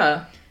nice.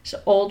 Yeah. Just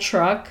an old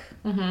truck.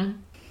 Mm-hmm.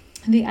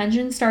 The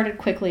engine started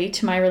quickly,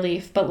 to my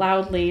relief, but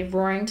loudly,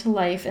 roaring to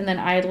life and then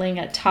idling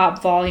at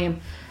top volume.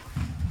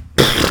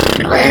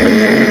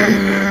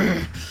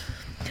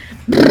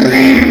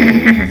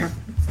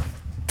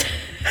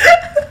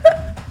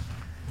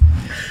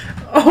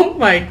 Oh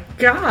my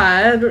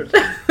god.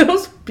 That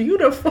was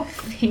beautiful.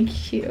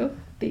 Thank you.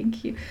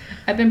 Thank you.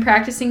 I've been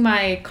practicing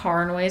my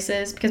car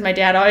noises because my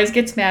dad always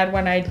gets mad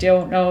when I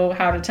don't know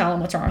how to tell him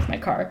what's wrong with my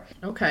car.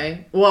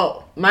 Okay.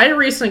 Well, my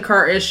recent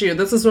car issue,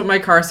 this is what my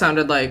car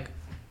sounded like.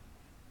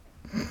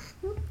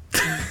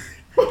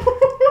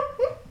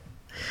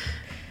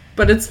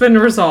 But it's been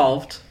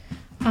resolved.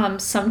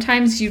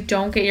 Sometimes you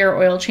don't get your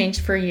oil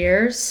changed for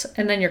years,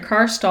 and then your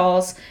car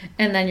stalls,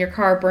 and then your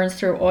car burns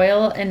through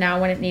oil, and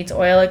now when it needs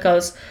oil, it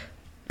goes...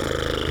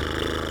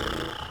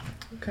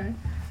 Okay.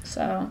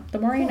 So, the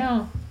more you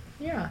know.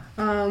 Yeah.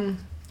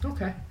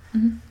 Okay.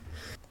 Mm-hmm.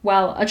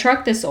 Well, a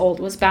truck this old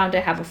was bound to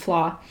have a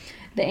flaw.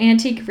 The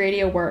antique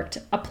radio worked,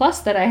 a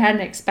plus that I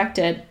hadn't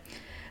expected.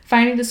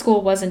 Finding the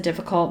school wasn't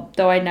difficult,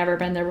 though I'd never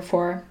been there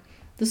before.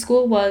 The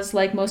school was,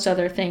 like most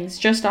other things,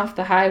 just off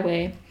the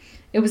highway.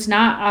 It was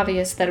not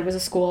obvious that it was a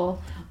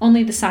school.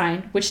 Only the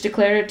sign, which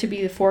declared it to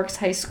be the Forks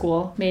High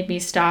School, made me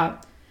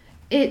stop.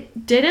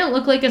 It didn't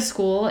look like a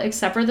school,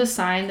 except for the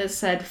sign that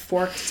said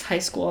Forks High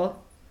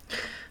School.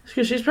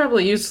 Because she's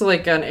probably used to,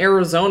 an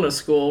Arizona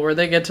school where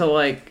they get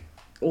to,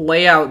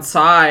 lay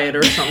outside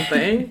or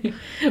something.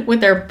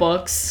 With their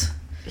books.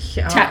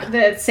 Yeah.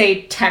 That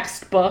say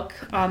textbook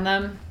on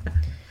them.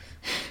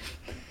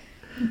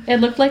 It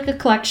looked like a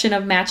collection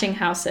of matching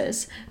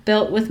houses,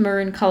 built with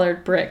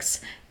maroon-colored bricks.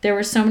 There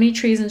were so many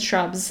trees and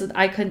shrubs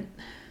I couldn't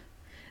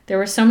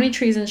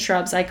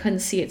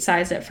see its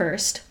size at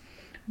first.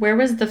 Where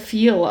was the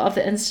feel of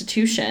the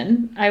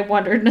institution? I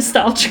wondered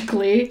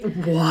nostalgically.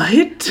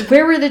 What?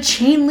 Where were the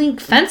chain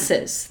link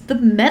fences? The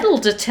metal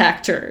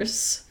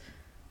detectors?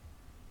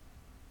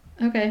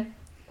 Okay.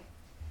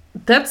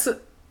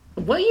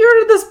 What year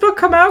did this book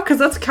come out? Because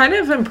that's kind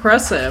of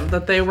impressive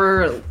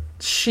that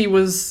she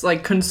was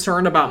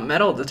concerned about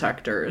metal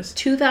detectors.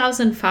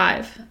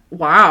 2005.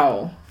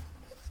 Wow.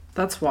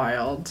 That's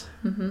wild.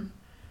 Mm-hmm.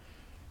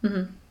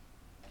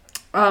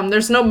 Mm-hmm.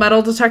 There's no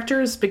metal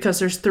detectors because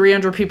there's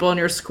 300 people in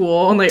your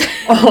school and they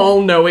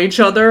all know each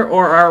other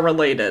or are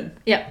related.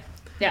 Yep.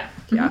 Yeah.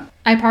 Yeah.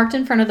 I parked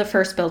in front of the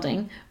first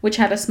building, which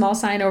had a small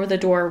sign over the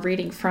door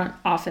reading front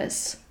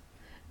office.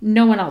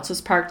 No one else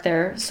was parked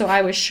there, so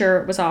I was sure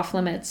it was off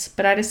limits,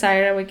 but I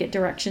decided I would get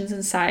directions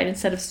inside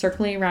instead of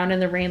circling around in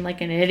the rain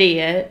like an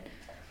idiot.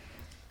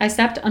 I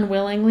stepped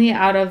unwillingly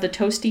out of the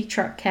toasty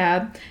truck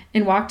cab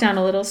and walked down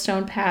a little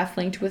stone path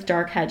linked with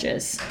dark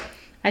hedges.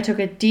 I took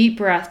a deep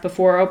breath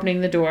before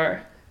opening the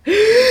door.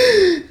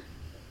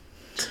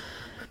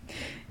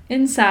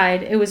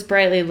 Inside, it was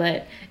brightly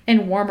lit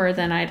and warmer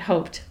than I'd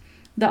hoped.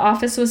 The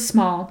office was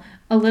small,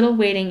 a little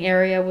waiting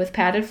area with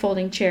padded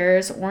folding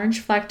chairs,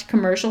 orange-flecked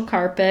commercial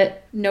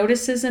carpet,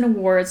 notices and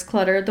awards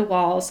cluttered the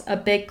walls, a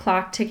big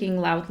clock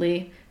ticking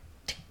loudly.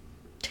 Tick,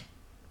 tick,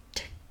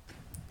 tick.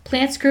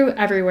 Plants grew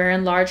everywhere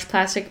in large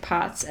plastic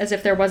pots, as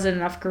if there wasn't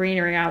enough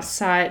greenery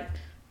outside.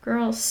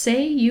 Girl,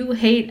 say you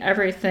hate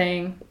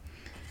everything.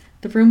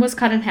 The room was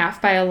cut in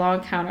half by a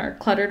long counter,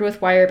 cluttered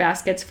with wire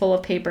baskets full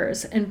of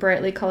papers and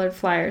brightly colored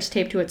flyers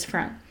taped to its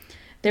front.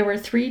 There were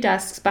 3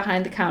 desks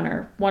behind the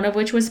counter, one of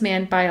which was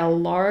manned by a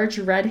large,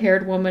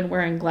 red-haired woman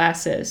wearing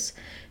glasses.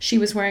 She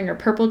was wearing a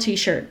purple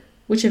t-shirt,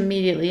 which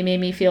immediately made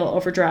me feel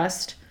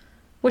overdressed.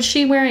 Was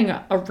she wearing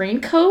a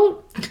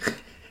raincoat?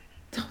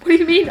 What do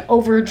you mean,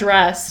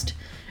 overdressed?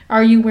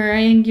 Are you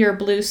wearing your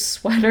blue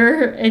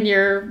sweater and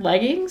your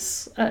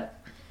leggings?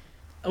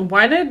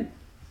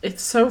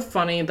 It's so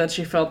funny that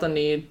she felt the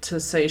need to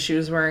say she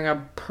was wearing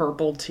a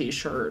purple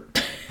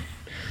t-shirt.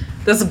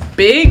 This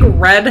big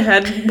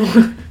redheaded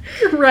woman.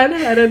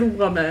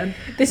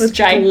 This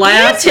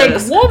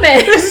gigantic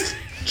woman. This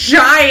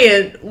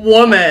giant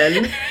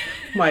woman.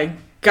 My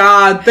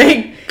God,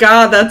 thank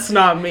God that's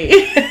not me.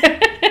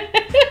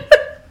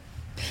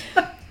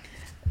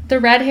 The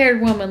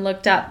red-haired woman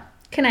looked up.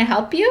 Can I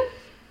help you?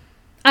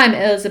 I'm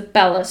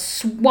Isabella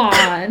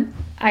Swan,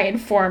 I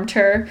informed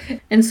her,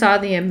 and saw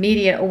the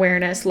immediate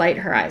awareness light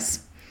her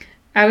eyes.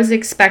 I was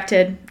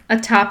expected, a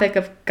topic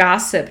of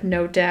gossip,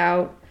 no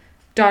doubt.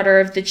 Daughter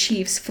of the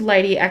chief's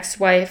flighty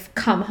ex-wife,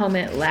 come home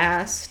at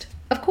last.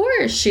 Of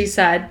course, she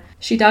said.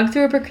 She dug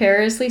through a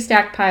precariously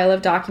stacked pile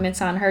of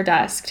documents on her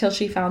desk till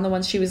she found the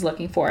ones she was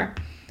looking for.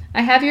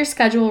 I have your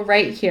schedule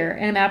right here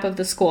and a map of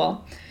the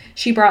school.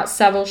 She brought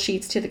several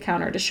sheets to the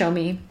counter to show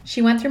me.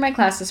 She went through my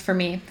classes for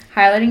me,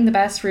 highlighting the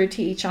best route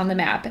to each on the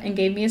map, and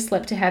gave me a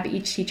slip to have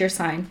each teacher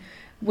sign,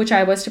 which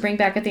I was to bring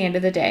back at the end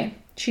of the day.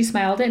 She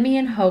smiled at me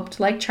and hoped,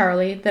 like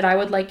Charlie, that I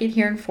would like it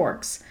here in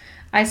Forks.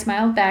 I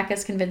smiled back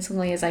as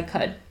convincingly as I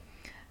could.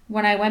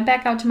 When I went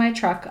back out to my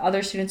truck,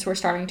 other students were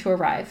starting to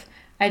arrive.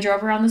 I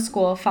drove around the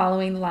school,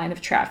 following the line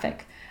of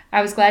traffic.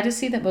 I was glad to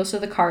see that most of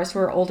the cars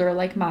were older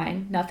like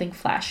mine, nothing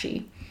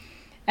flashy.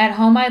 At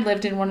home, I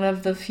lived in one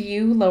of the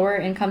few lower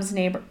income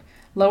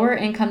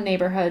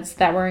neighborhoods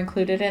that were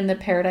included in the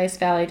Paradise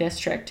Valley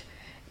district.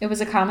 It was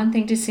a common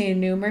thing to see a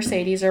new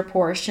Mercedes or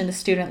Porsche in the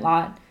student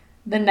lot.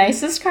 The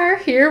nicest car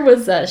here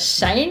was a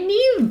shiny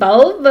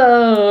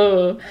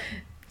Volvo,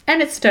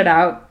 and it stood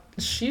out.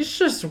 She's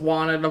just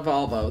wanted a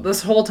Volvo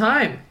this whole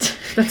time.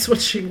 That's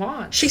what she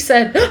wants. She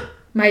said,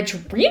 my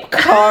dream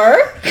car?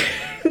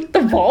 The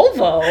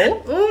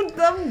Volvo. Ooh,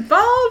 the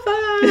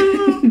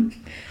Volvo.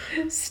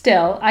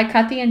 Still, I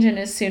cut the engine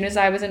as soon as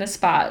I was in a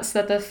spot so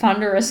that the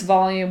thunderous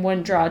volume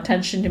wouldn't draw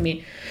attention to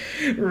me.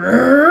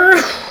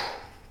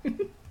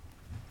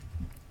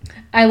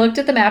 I looked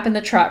at the map in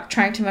the truck,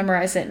 trying to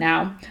memorize it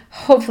now.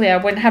 Hopefully I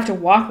wouldn't have to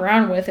walk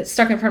around with it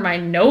stuck in front of my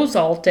nose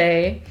all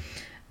day.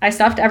 I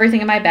stuffed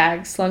everything in my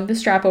bag, slung the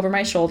strap over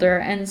my shoulder,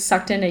 and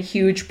sucked in a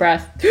huge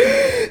breath.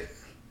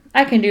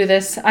 I can do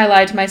this, I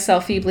lied to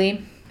myself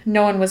feebly.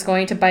 No one was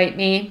going to bite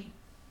me.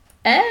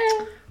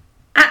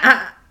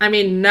 I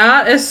mean,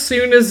 not as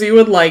soon as you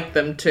would like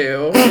them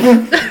to.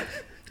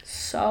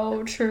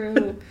 So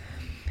true.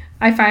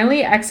 I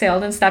finally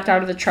exhaled and stepped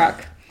out of the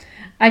truck.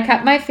 I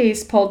kept my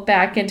face pulled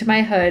back into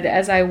my hood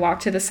as I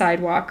walked to the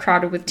sidewalk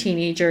crowded with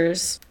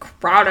teenagers.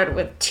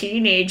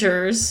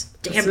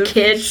 Damn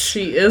kid.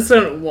 She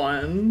isn't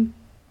one.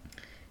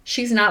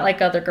 She's not like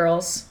other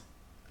girls.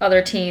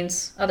 Other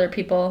teens. Other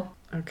people.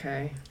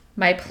 Okay.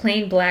 My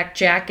plain black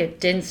jacket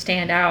didn't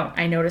stand out,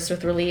 I noticed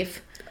with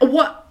relief.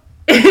 What?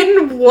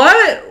 In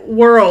what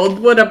world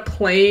would a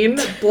plain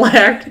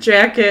black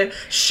jacket...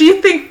 She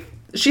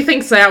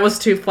thinks that was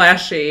too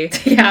flashy.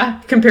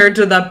 Yeah. Compared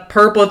to the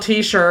purple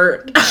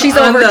t-shirt. She's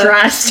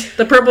overdressed.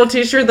 The purple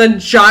t-shirt the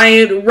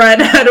giant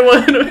redheaded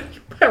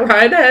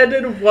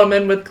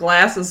woman with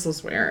glasses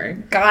was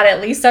wearing. God,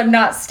 at least I'm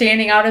not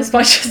standing out as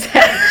much as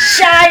that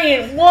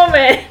giant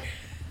woman.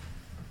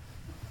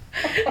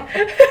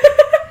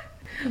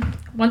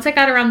 Once I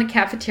got around the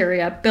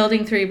cafeteria,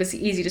 Building 3 was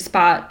easy to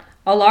spot.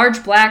 A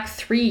large black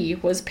 3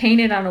 was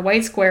painted on a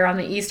white square on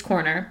the east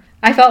corner.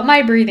 I felt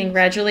my breathing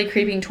gradually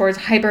creeping towards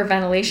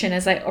hyperventilation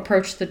as I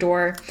approached the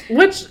door.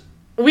 Which,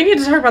 we need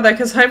to talk about that,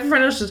 because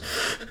hyperventilation is...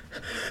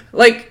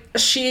 Like,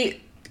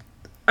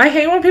 I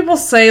hate when people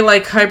say,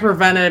 like,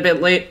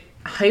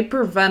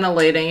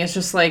 hyperventilating. It's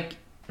just like,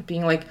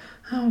 being like,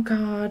 oh,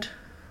 God,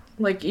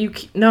 Like,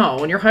 no,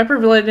 when you're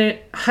hyperventilating,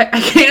 I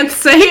can't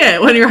say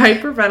it. When you're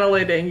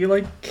hyperventilating, you,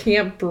 like,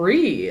 can't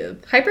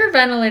breathe.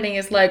 Hyperventilating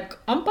is like,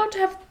 I'm about to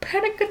have a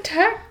panic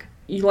attack.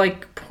 You,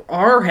 like,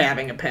 are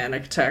having a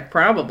panic attack,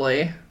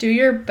 probably. Do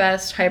your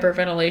best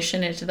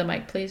hyperventilation into the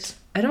mic, please.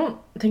 I don't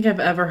think I've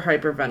ever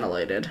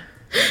hyperventilated.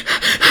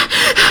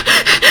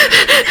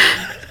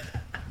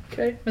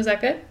 Okay. Was that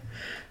good?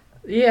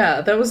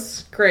 Yeah, that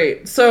was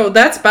great. So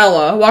that's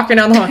Bella walking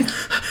down the hall.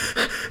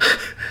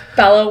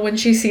 Bella when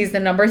she sees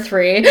the number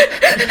 3.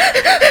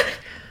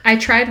 I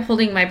tried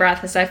holding my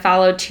breath as I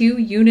followed 2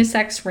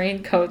 unisex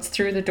raincoats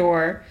through the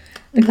door.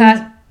 The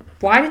class...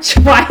 Why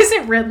is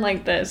it written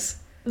like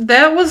this?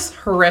 That was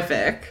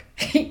horrific.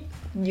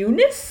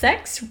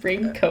 Unisex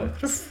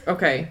raincoats.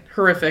 Okay,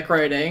 horrific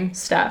writing.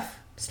 Steph,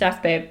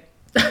 babe.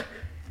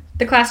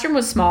 The classroom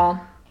was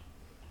small.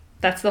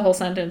 That's the whole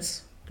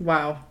sentence.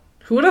 Wow.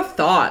 Who would have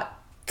thought?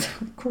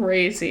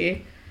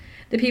 Crazy.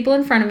 The people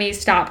in front of me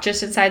stopped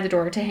just inside the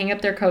door to hang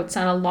up their coats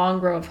on a long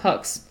row of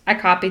hooks. I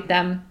copied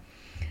them.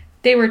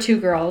 They were 2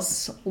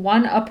 girls,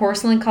 one a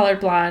porcelain-colored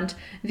blonde,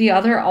 the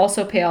other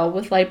also pale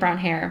with light brown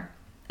hair.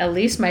 At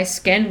least my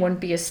skin wouldn't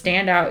be a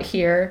standout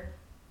here.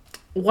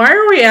 Why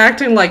are we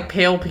acting like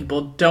pale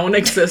people don't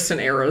exist in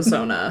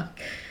Arizona?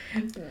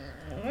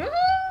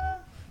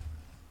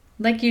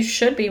 Like you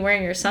should be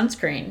wearing your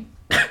sunscreen.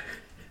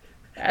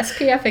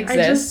 SPF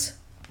exists.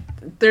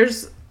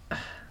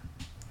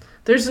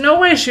 There's no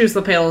way she was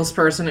the palest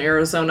person in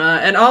Arizona.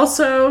 And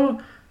also,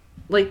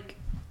 like,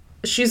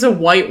 she's a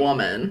white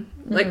woman.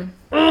 Like,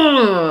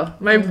 ugh,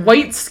 my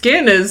white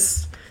skin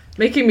is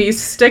making me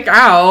stick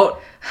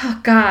out. Oh,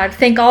 God.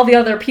 Thank all the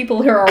other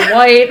people who are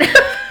white.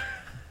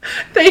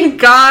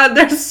 Thank God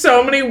there's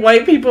so many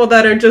white people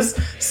that are just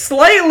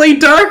slightly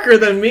darker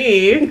than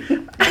me.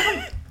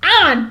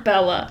 On,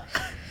 Bella.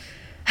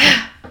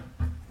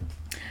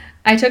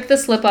 I took the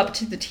slip up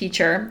to the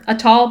teacher. A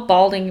tall,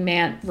 balding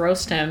man,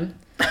 roast him,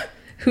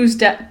 who's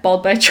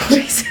bald by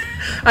choice.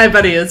 I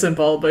bet he isn't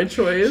bald by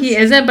choice. He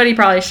isn't, but he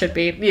probably should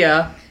be.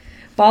 Yeah.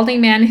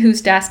 Balding man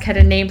whose desk had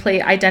a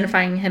nameplate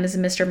identifying him as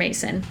Mr.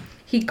 Mason.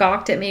 He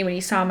gawked at me when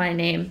he saw my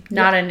name,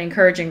 not an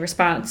encouraging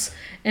response.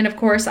 And of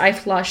course, I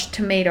flushed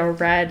tomato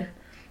red.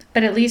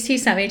 But at least he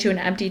sent me to an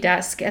empty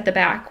desk at the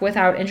back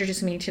without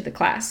introducing me to the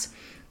class.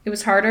 It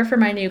was harder for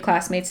my new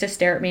classmates to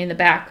stare at me in the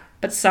back,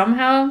 but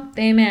somehow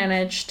they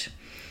managed.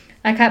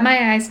 I kept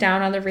my eyes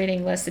down on the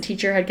reading list the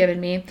teacher had given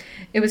me.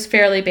 It was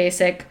fairly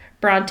basic.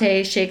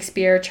 Bronte,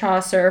 Shakespeare,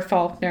 Chaucer,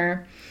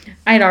 Faulkner.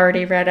 I'd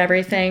already read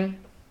everything.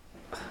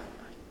 Oh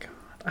my God.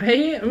 I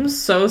am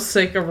so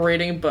sick of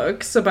reading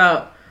books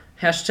about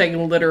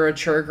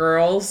 #literature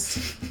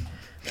girls.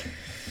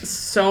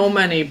 So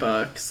many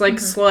books. Like,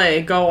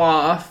 slay, go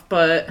off,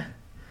 but...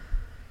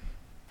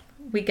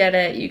 We get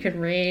it. You can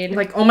read.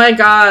 Like, oh my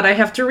God, I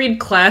have to read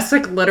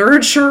classic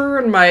literature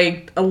in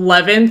my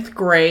 11th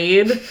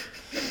grade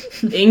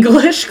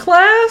English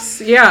class?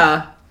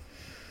 Yeah.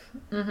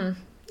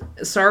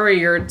 Sorry,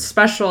 you're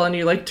special and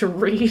you like to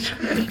read.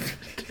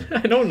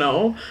 I don't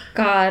know.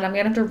 God, I'm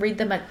gonna have to read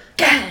them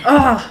again.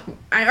 Oh,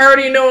 I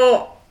already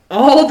know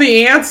all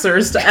the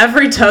answers to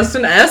every test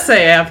and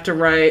essay I have to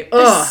write.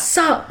 Ugh. This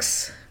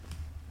sucks.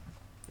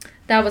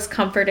 That was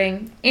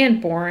comforting and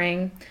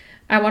boring.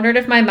 I wondered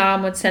if my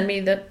mom would send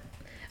me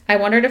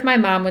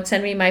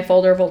my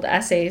folder of old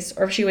essays,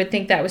 or if she would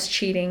think that was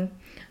cheating.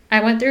 I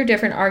went through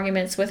different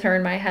arguments with her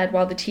in my head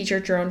while the teacher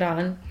droned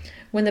on.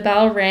 When the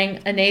bell rang,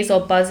 a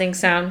nasal buzzing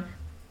sound.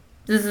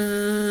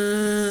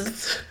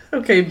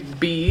 Okay,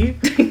 B.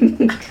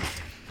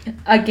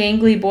 A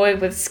gangly boy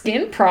with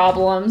skin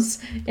problems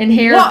and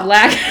hair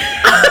black.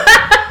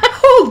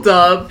 Hold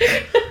up.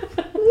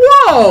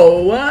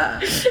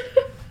 Whoa.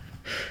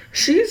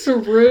 She's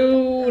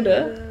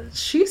rude.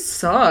 She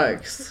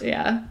sucks.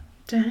 Yeah.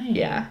 Dang.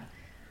 Yeah.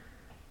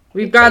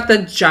 We've got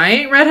the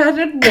giant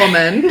redheaded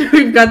woman.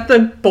 We've got the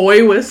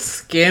boy with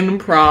skin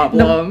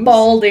problems. The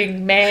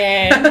balding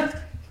man.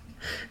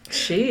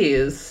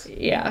 Jeez.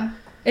 Yeah.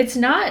 It's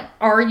not,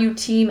 are you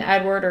Team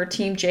Edward or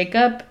Team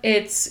Jacob?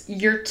 It's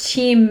your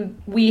team,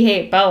 we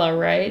hate Bella,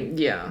 right?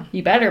 Yeah.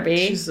 You better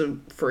be. She's a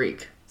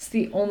freak. It's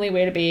the only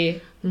way to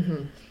be.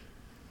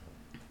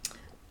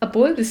 A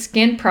boy with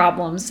skin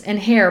problems and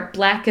hair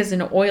black as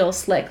an oil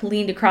slick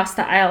leaned across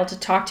the aisle to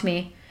talk to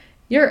me.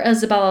 You're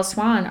Isabella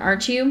Swan,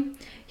 aren't you?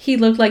 He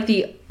looked like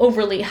the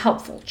overly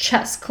helpful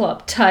chess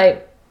club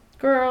type.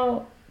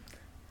 Girl.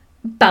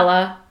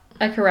 Bella,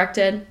 I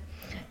corrected.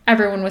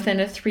 Everyone within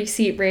a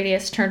 3-seat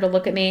radius turned to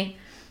look at me.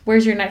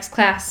 Where's your next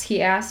class?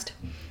 He asked.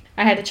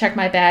 I had to check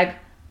my bag.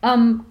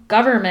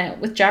 Government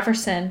with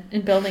Jefferson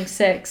in Building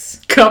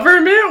 6.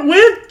 Government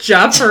with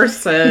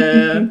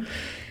Jefferson.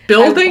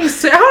 Building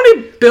 6? How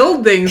many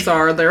buildings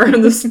are there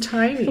in this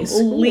tiny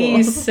school? At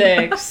least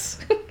 6.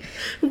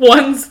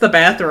 One's the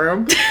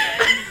bathroom.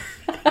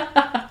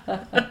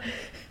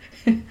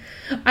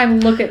 I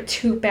look at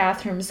 2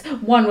 bathrooms.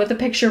 One with a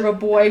picture of a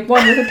boy,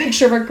 one with a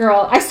picture of a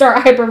girl. I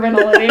start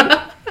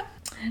hyperventilating.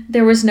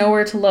 There was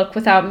nowhere to look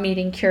without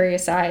meeting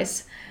curious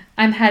eyes.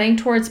 I'm heading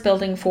towards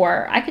Building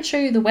 4. I could show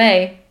you the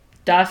way.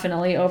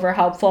 definitely over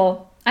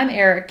helpful. I'm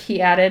Eric,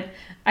 he added.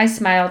 I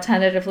smiled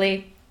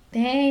tentatively.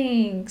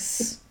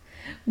 Thanks.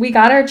 We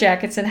got our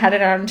jackets and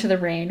headed out into the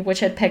rain, which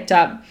had picked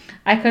up.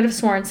 I could have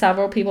sworn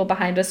several people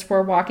behind us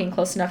were walking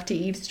close enough to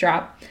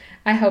eavesdrop.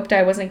 I hoped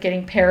I wasn't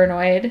getting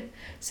paranoid.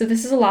 So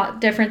this is a lot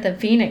different than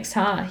Phoenix,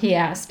 huh? He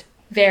asked.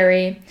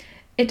 Very.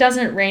 It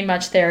doesn't rain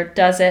much there,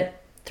 does it?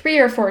 3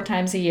 or 4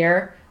 times a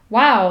year.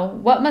 Wow,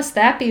 what must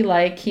that be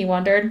like? He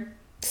wondered.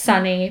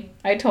 Sunny,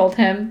 I told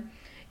him.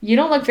 You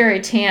don't look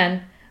very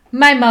tan.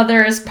 My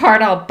mother is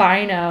part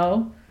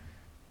albino.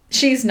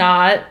 She's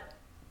not.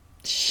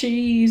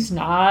 She's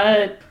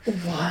not.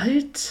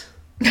 What?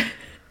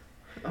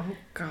 Oh,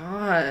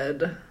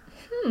 God.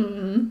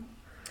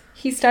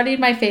 He studied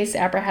my face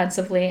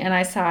apprehensively, and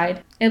I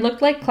sighed. It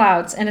looked like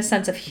clouds, and a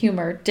sense of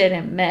humor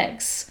didn't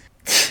mix.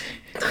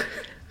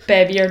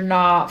 Babe, you're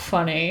not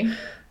funny.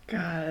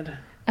 God.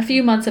 A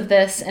few months of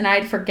this, and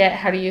I'd forget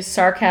how to use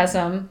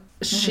sarcasm.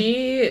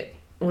 She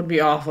would be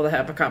awful to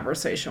have a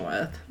conversation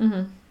with.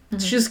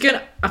 She's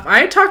gonna... If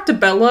I talked to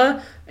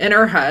Bella in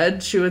her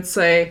head, she would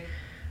say,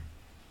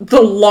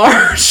 the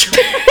large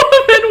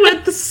woman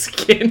with the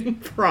skin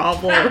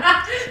problem.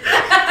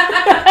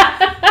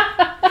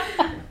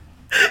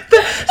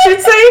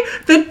 She'd say,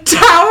 the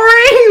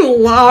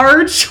towering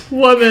large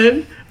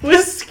woman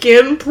with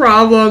skin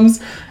problems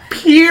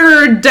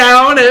peer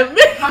down at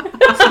me.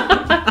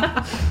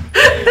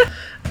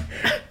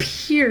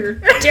 Peer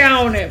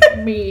down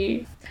at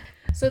me.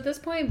 So at this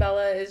point,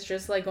 Bella is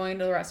just like going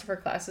to the rest of her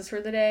classes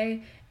for the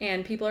day,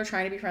 and people are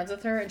trying to be friends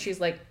with her, and she's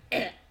like,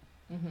 eh.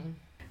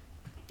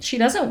 She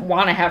doesn't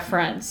want to have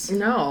friends.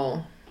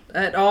 No,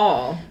 at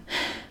all.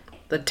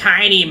 The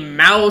tiny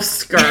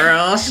mouse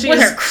girl. She's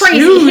with her crazy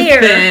too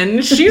hair.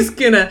 thin. She's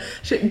gonna...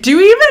 Do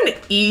you even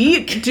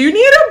eat? Do you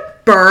need a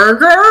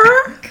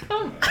burger? Come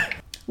on.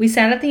 We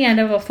sat at the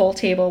end of a full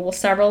table with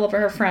several of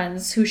her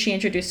friends who she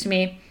introduced to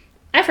me.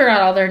 I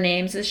forgot all their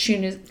names as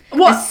soon as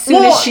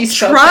she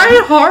spoke.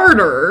 Try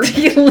harder.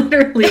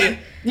 Literally.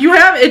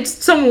 It's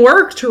some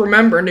work to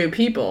remember new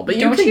people, but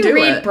Don't can you do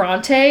read it.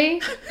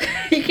 Bronte?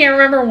 You can't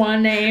remember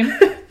one name.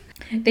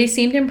 They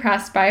seemed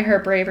impressed by her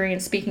bravery in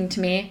speaking to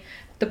me.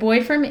 The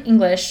boy from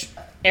English,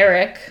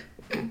 Eric,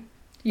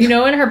 in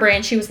her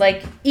brain she was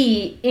like,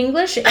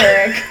 English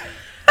Eric.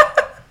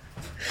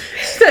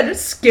 She said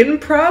skin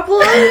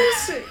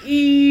problems,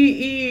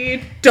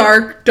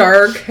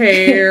 dark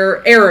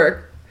hair,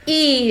 Eric.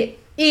 Ew,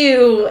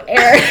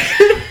 Eric.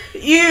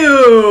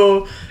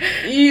 Ew,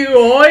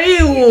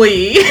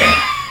 oily.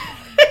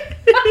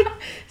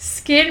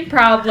 Skin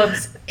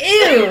problems.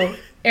 Ew,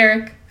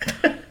 Eric.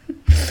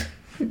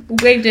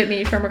 Waved at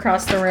me from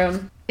across the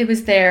room. It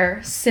was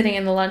there, sitting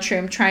in the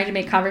lunchroom, trying to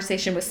make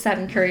conversation with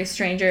 7 curious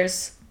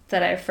strangers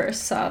that I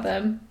first saw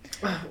them.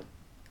 Oh,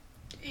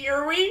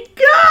 here we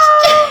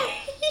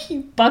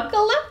go!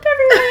 Buckle up,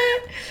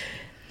 everyone!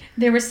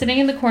 They were sitting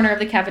in the corner of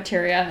the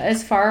cafeteria,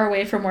 as far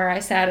away from where I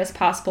sat as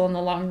possible in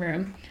the long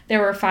room. There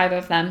were 5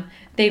 of them.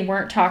 They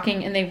weren't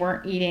talking and they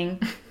weren't eating.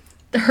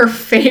 Her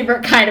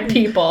favorite kind of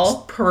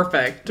people.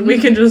 Perfect. We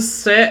can just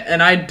sit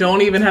and I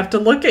don't even have to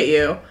look at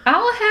you.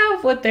 I'll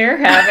have what they're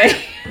having.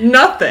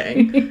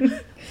 Nothing.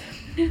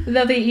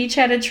 Though they each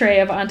had a tray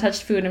of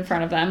untouched food in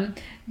front of them,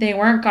 they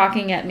weren't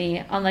gawking at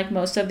me, unlike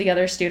most of the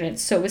other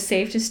students, so it was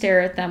safe to stare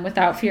at them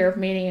without fear of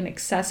meeting an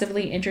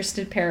excessively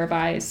interested pair of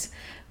eyes.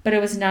 But it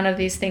was none of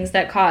these things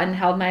that caught and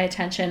held my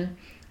attention.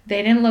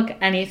 They didn't look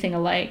anything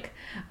alike.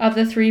 Of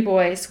the 3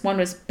 boys, one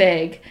was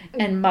big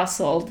and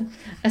muscled,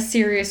 a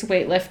serious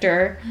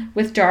weightlifter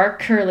with dark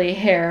curly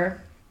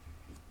hair.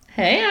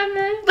 Hey,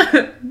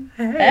 Emma.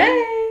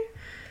 Hey.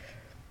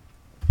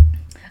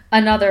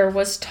 Another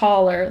was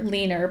taller,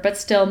 leaner, but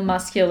still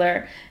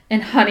muscular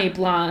and honey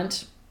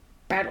blonde.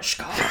 Battle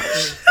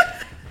scars.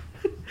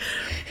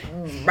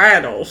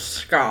 Battle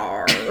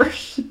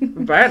scars.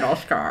 Battle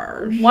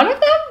scars. One of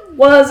them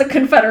was a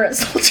Confederate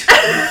soldier.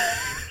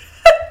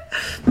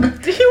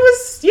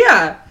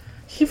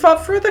 He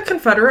fought for the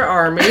Confederate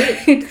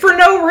Army for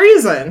no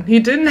reason. He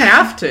didn't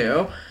have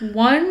to.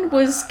 One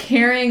was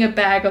carrying a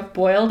bag of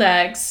boiled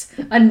eggs.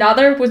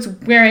 Another was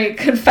wearing a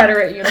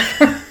Confederate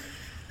uniform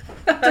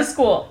to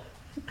school.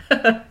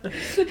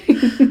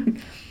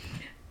 The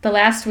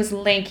last was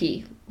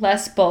lanky,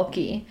 less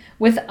bulky,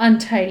 with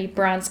untidy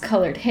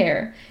bronze-colored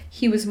hair.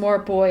 He was more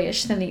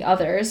boyish than the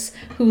others,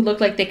 who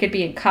looked like they could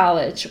be in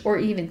college or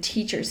even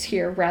teachers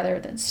here rather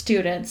than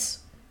students.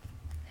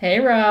 Hey,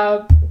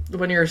 Rob.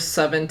 When you're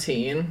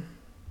 17.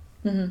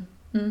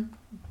 Mm-hmm.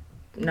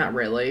 Not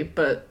really,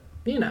 but,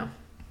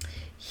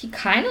 He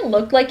kind of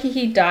looked like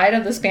he died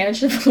of the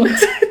Spanish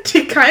influenza.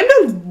 He kind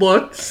of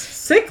looked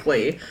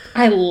sickly.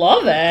 I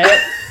love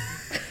it.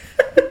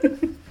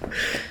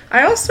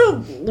 I also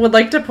would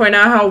like to point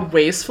out how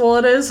wasteful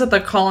it is that the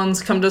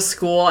Cullens come to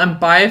school and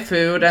buy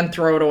food and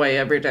throw it away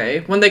every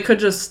day, when they could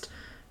just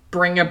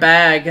bring a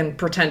bag and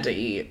pretend to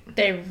eat.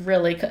 They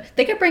really could.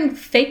 They could bring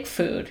fake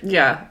food.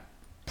 Yeah.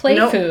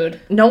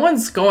 Food. No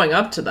one's going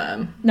up to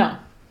them. No,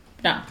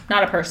 not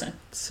a person.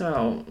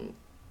 So,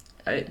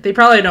 They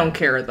probably don't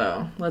care,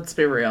 though. Let's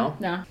be real.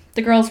 No.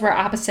 The girls were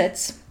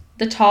opposites.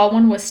 The tall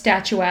one was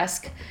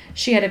statuesque.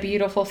 She had a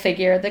beautiful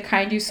figure, the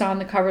kind you saw on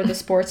the cover of the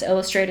Sports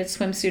Illustrated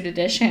swimsuit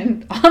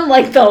edition,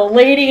 unlike the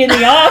lady in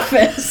the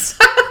office.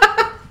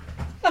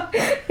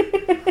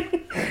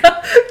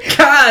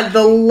 God,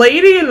 the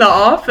lady in the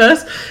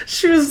office,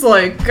 she was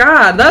like,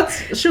 God,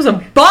 she was a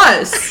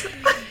bus.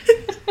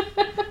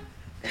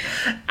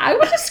 I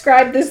would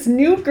describe this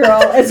new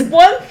girl as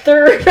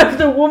 1/3 of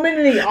the woman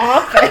in the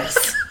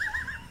office.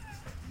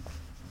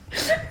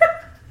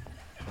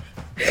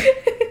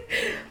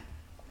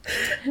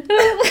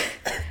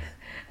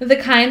 The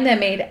kind that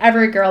made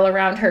every girl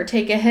around her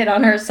take a hit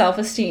on her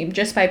self-esteem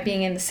just by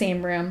being in the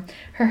same room.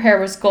 Her hair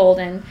was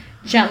golden,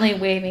 gently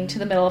waving to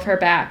the middle of her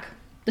back.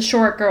 The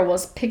short girl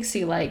was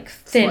pixie-like,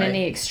 thin in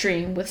the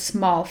extreme, with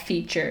small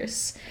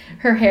features.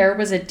 Her hair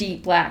was a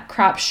deep black,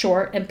 cropped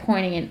short and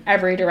pointing in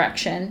every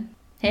direction.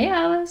 Hey,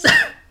 Alice.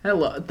 I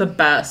love the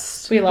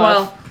best. We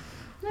love.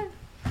 Well,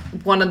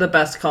 one of the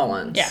best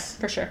Cullens. Yeah,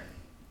 for sure.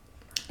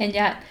 And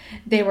yet,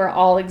 they were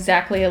all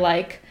exactly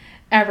alike.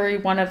 Every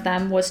one of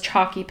them was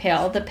chalky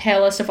pale, the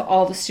palest of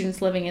all the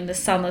students living in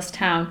this sunless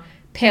town.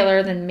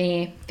 Paler than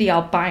me, the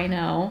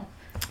albino.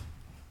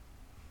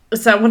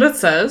 Is that what it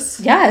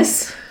says?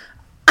 Yes.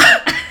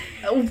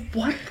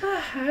 What the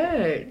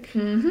heck?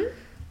 Mm-hmm.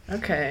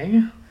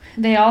 Okay.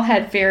 They all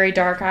had very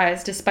dark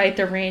eyes, despite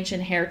their range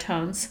in hair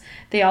tones.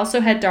 They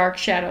also had dark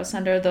shadows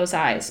under those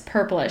eyes,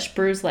 purplish,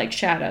 bruise-like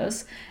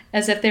shadows,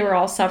 as if they were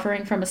all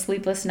suffering from a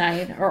sleepless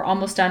night or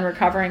almost done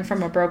recovering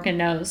from a broken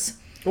nose.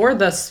 Or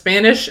the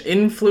Spanish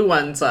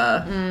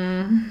influenza.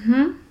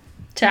 Mm-hmm.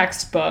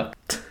 Textbook.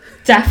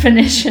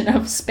 Definition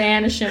of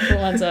Spanish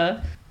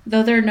influenza.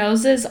 Though their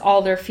noses,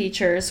 all their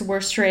features,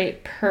 were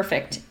straight,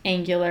 perfect,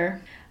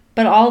 angular.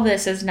 But all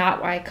this is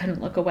not why I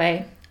couldn't look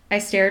away. I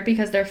stared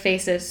because their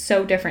faces,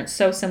 so different,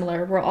 so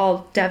similar, were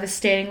all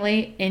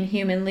devastatingly,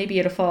 inhumanly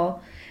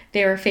beautiful.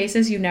 They were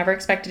faces you never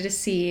expected to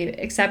see,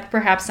 except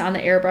perhaps on the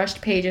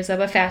airbrushed pages of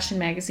a fashion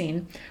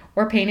magazine,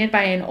 or painted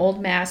by an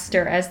old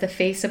master as the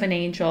face of an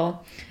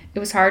angel. It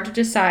was hard to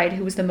decide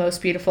who was the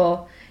most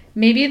beautiful.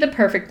 Maybe the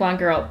perfect blonde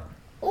girl,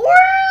 or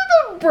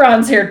the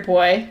bronze-haired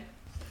boy.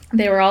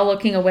 They were all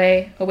looking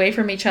away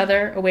from each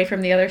other, away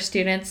from the other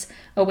students,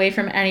 away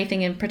from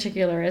anything in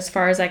particular, as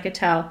far as I could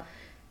tell.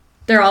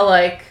 They're all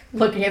like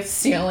looking at the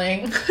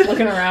ceiling,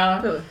 looking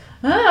around.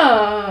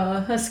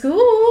 Oh, a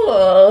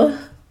school.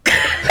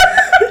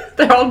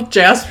 They're all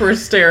Jasper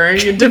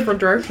staring in different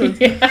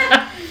directions.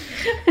 Yeah.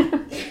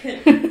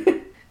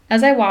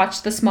 As I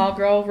watched, the small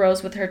girl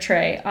rose with her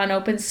tray,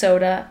 unopened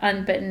soda,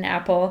 unbitten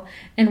apple,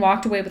 and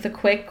walked away with a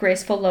quick,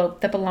 graceful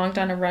lope that belonged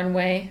on a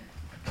runway.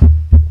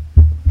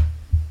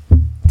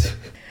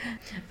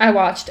 I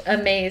watched,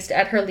 amazed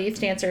at her lead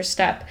dancer's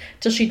step,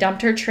 till she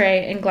dumped her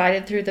tray and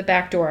glided through the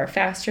back door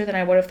faster than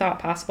I would have thought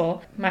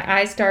possible. My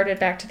eyes darted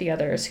back to the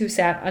others, who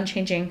sat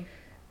unchanging.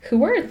 Who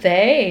were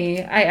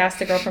they? I asked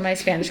the girl from my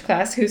Spanish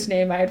class, whose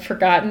name I had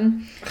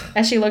forgotten.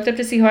 As she looked up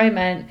to see who I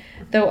meant,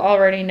 though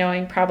already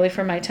knowing probably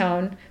from my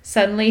tone,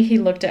 suddenly he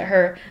looked at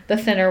her, the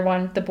thinner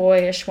one, the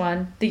boyish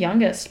one, the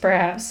youngest,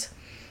 perhaps.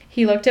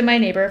 He looked at my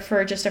neighbor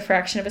for just a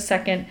fraction of a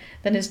second,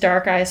 then his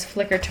dark eyes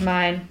flickered to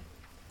mine.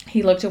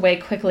 He looked away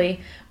quickly,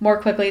 more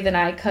quickly than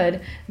I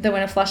could, though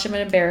in a flush of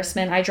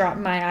embarrassment I dropped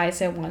my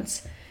eyes at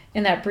once.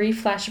 In that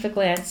brief flash of a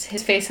glance,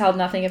 his face held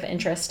nothing of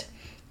interest.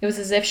 It was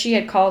as if she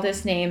had called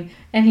his name,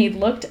 and he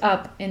looked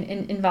up in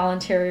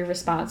involuntary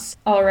response,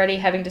 already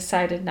having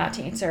decided not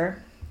to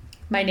answer.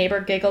 My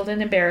neighbor giggled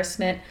in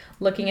embarrassment,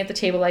 looking at the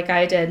table like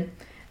I did.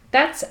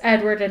 That's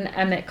Edward and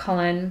Emmett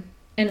Cullen,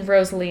 and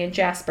Rosalie and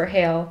Jasper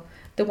Hale.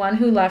 The one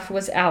who left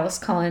was Alice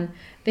Cullen.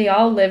 They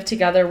all lived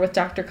together with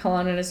Dr.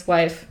 Cullen and his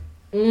wife.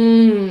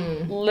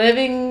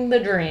 Living the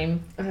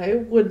dream. I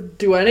would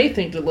do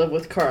anything to live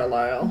with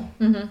Carlisle.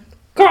 Mm-hmm.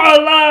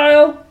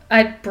 Carlisle!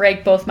 I'd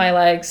break both my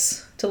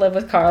legs to live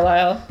with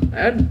Carlisle.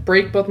 I'd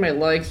break both my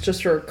legs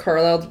just for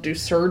Carlisle to do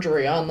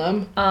surgery on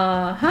them.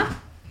 Uh-huh.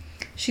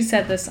 She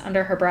said this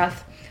under her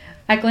breath.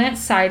 I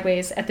glanced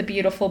sideways at the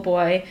beautiful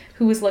boy,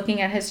 who was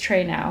looking at his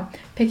tray now,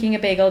 picking a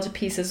bagel to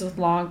pieces with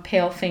long,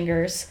 pale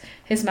fingers.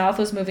 His mouth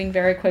was moving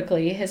very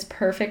quickly, his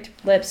perfect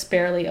lips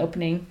barely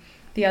opening.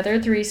 The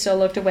other three still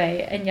looked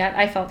away, and yet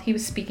I felt he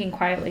was speaking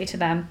quietly to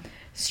them.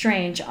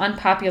 Strange,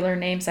 unpopular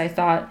names, I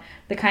thought,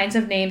 the kinds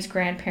of names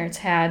grandparents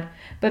had.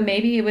 But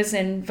maybe it was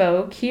in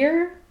vogue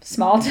here?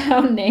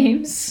 Small-town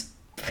names?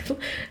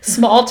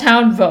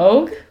 Small-town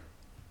vogue?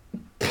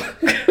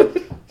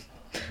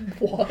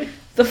 What?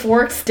 The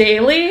Forks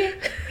Daily?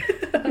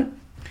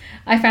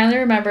 I finally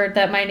remembered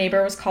that my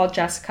neighbor was called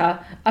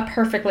Jessica, a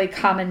perfectly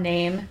common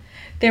name.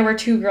 There were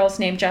 2 girls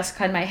named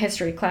Jessica in my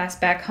history class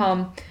back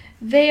home.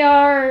 They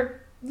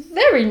are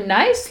very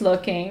nice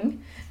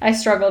looking. I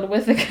struggled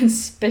with a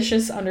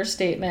conspicuous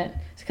understatement.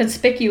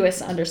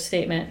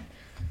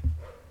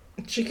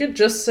 She could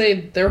just say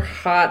they're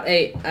hot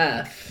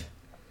AF.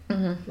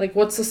 Mm-hmm. Like,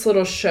 what's this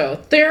little show?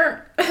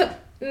 They're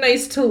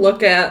nice to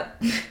look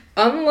at.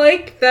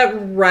 Unlike that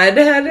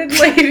redheaded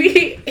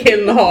lady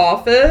in the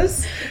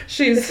office,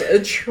 she's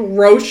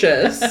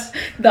atrocious.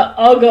 The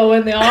Uggo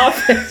in the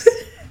office.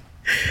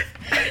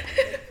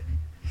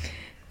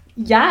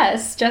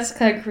 Yes,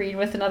 Jessica agreed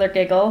with another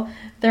giggle.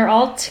 They're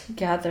all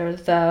together,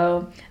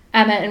 though.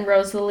 Emma and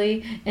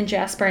Rosalie and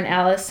Jasper and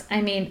Alice.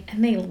 I mean,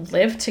 and they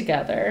live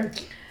together.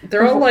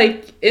 They're all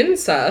like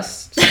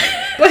incest,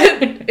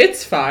 but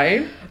it's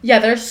fine. Yeah,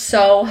 they're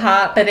so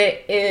hot that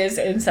it is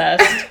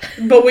incest.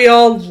 But we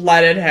all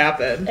let it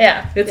happen.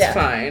 Yeah. It's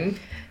fine.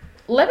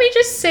 Let me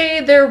just say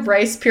their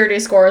rice purity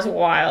score is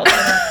wild.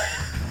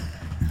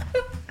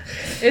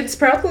 It's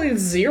probably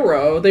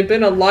 0. They've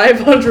been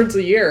alive hundreds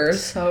of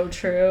years. So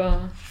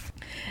true.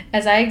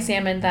 As I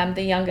examined them,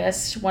 the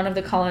youngest, one of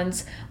the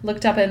Cullens,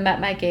 looked up and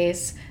met my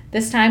gaze,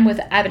 this time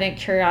with evident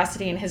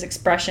curiosity in his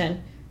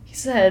expression. He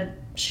said,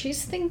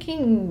 "She's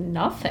thinking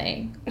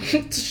nothing."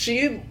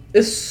 She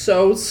is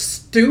so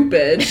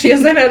stupid. She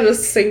hasn't had a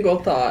single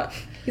thought.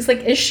 He's like,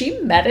 "Is she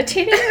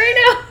meditating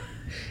right now?"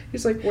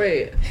 He's like,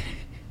 "Wait,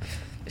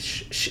 is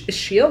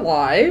she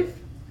alive?"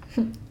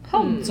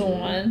 Hold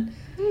on.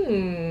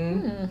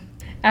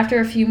 After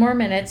a few more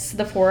minutes,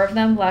 the 4 of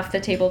them left the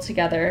table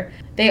together.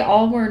 They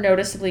all were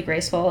noticeably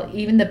graceful,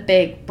 even the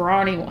big,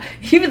 brawny one.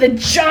 Even the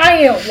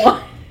giant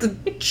one. The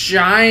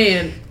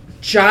giant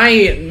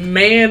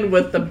man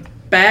with the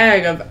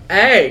bag of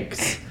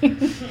eggs.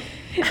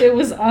 It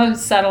was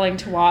unsettling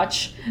to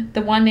watch.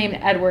 The one named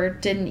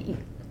Edward didn't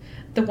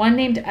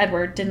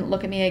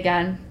look at me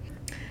again.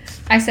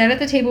 I sat at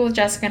the table with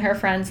Jessica and her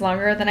friends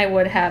longer than I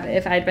would have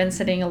if I'd been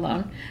sitting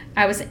alone.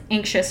 I was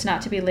anxious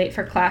not to be late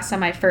for class on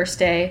my first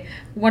day.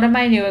 One of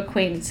my new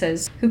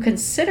acquaintances, who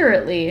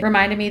considerately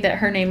reminded me that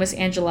her name was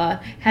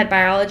Angela, had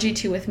biology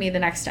 2 with me the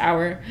next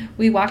hour.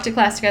 We walked to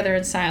class together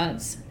in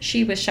silence.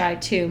 She was shy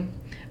too.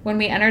 When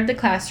we entered the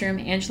classroom,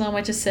 Angela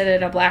went to sit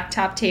at a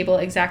black-top table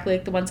exactly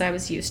like the ones I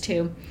was used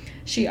to.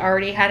 She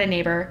already had a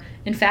neighbor.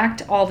 In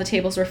fact, all the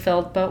tables were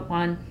filled but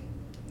one.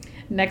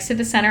 Next to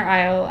the center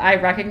aisle, I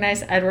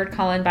recognized Edward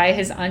Cullen by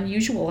his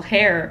unusual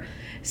hair,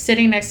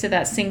 sitting next to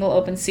that single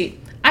open seat.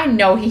 I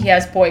know he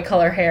has boy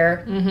color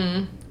hair.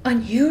 Mm-hmm.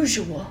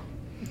 Unusual.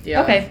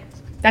 Yeah. Okay,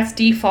 that's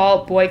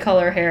default boy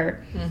color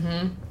hair.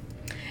 Mm-hmm.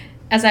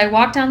 As I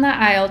walked down the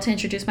aisle to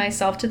introduce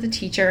myself to the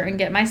teacher and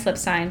get my slip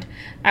signed,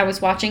 I was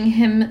watching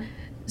him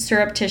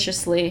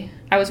surreptitiously.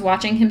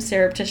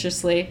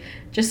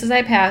 Just as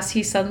I passed,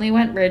 he suddenly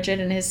went rigid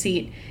in his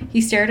seat. He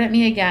stared at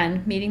me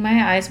again, meeting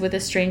my eyes with the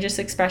strangest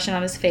expression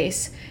on his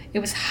face. It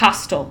was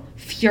hostile,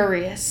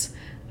 furious.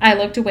 I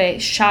looked away,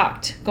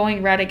 shocked,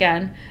 going red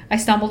again. I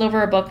stumbled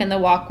over a book in the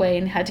walkway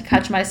and had to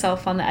catch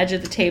myself on the edge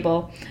of the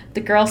table.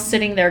 The girl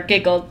sitting there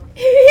giggled.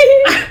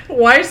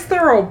 Why is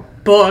there a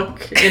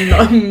book in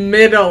the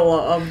middle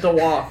of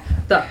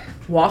the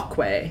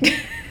walkway?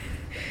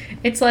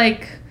 It's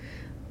like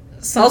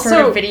some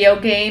sort of video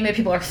game and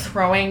people are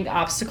throwing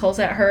obstacles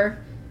at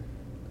her.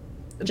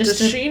 Does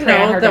she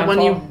know that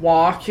when you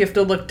walk, you have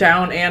to look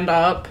down and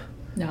up?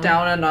 No.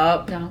 Down and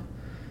up? No.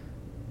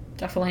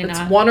 Definitely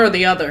not. It's one or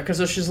the other, because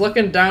if she's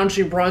looking down,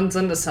 she runs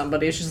into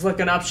somebody. If she's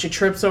looking up, she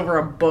trips over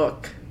a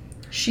book.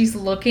 She's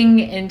looking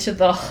into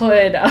the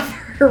hood of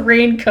her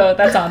raincoat.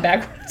 That's on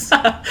backwards.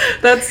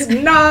 That's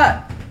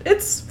not...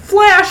 It's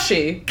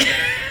flashy.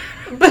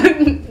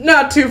 But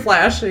not too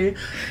flashy.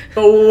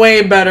 But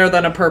way better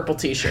than a purple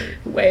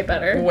t-shirt. Way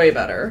better. Way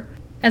better.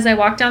 As I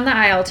walked down the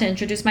aisle to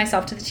introduce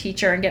myself to the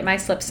teacher and get my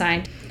slip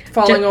signed...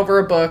 Falling over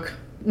a book.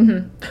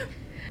 Mm-hmm.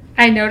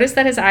 I noticed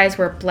that his eyes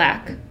were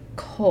black.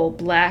 Coal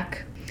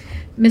black.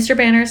 Mr.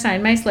 Banner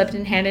signed my slip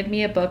and handed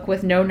me a book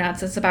with no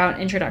nonsense about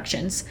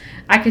introductions.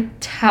 I could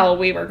tell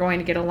we were going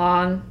to get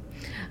along.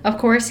 Of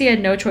course, he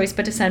had no choice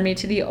but to send me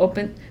to the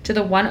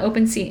one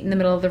open seat in the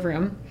middle of the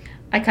room.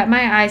 I cut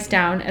my eyes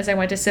down as I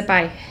went to sit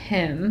by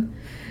him,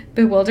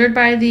 bewildered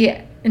by the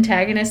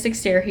antagonistic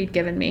stare he'd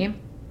given me.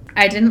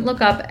 I didn't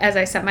look up as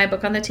I set my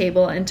book on the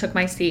table and took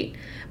my seat,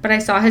 but I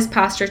saw his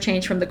posture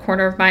change from the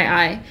corner of my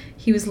eye.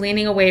 He was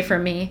leaning away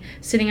from me,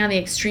 sitting on the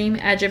extreme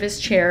edge of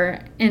his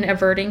chair and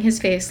averting his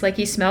face like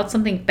he smelled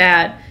something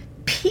bad.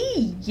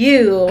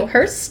 P.U.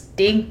 Her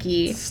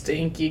stinky.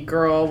 Stinky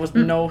girl with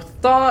no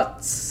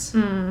thoughts.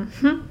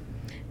 Mm-hmm.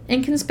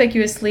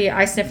 Inconspicuously,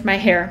 I sniffed my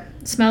hair.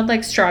 It smelled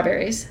like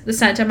strawberries, the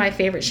scent of my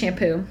favorite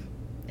shampoo.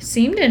 It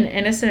seemed an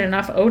innocent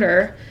enough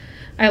odor.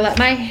 I let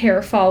my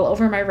hair fall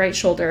over my right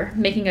shoulder,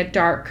 making a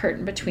dark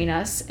curtain between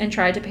us, and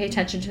tried to pay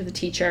attention to the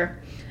teacher.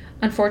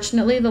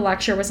 Unfortunately, the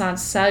lecture was on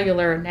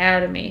cellular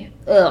anatomy.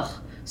 Ugh.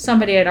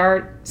 Something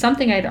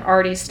I'd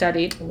already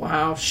studied.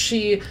 Wow,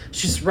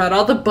 she's read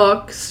all the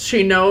books.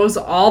 She knows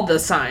all the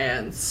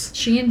science.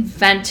 She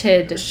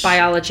invented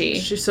biology.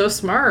 She's so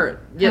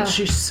smart, yet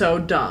she's so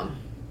dumb.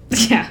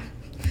 Yeah.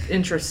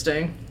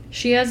 Interesting.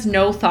 She has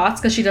no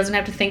thoughts because she doesn't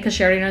have to think because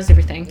she already knows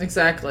everything.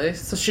 Exactly.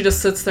 So she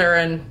just sits there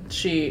and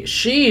she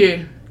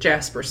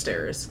Jasper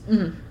stares.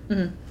 Mm-hmm.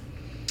 Mm-hmm.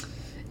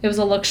 It was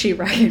a look she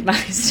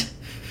recognized.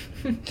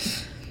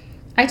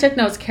 I took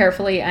notes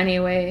carefully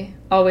anyway,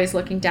 always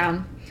looking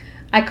down.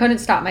 I couldn't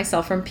stop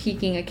myself from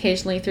peeking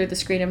occasionally through the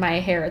screen of my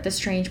hair at the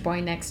strange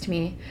boy next to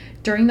me.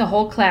 During the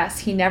whole class,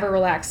 he never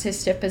relaxed his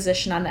stiff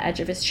position on the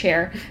edge of his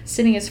chair,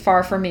 sitting as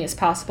far from me as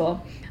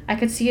possible. I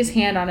could see his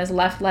hand on his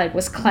left leg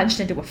was clenched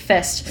into a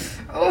fist.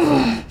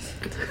 Ugh.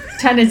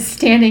 Tendons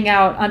standing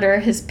out under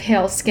his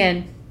pale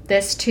skin.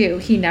 This, too,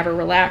 he never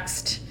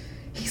relaxed.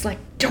 He's like,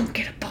 don't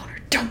get a boner,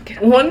 don't get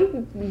a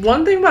boner.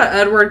 One thing about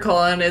Edward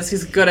Cullen is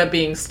he's good at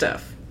being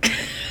stiff.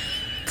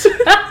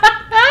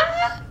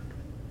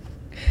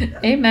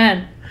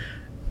 Amen.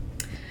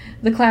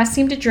 The class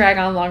seemed to drag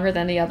on longer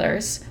than the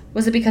others.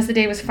 Was it because the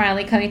day was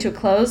finally coming to a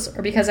close,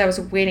 or because I was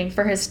waiting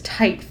for his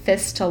tight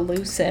fist to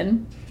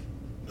loosen?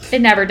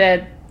 It never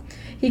did.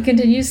 He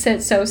continued to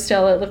sit so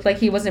still it looked like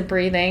he wasn't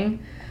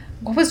breathing.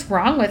 What was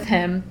wrong with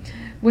him?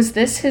 Was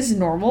this his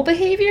normal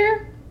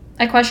behavior?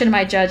 I questioned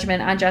my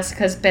judgment on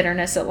Jessica's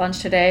bitterness at lunch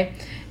today.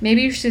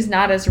 Maybe she's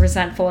not as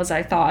resentful as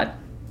I thought.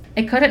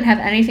 It couldn't have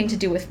anything to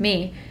do with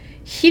me.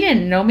 He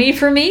didn't know me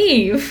from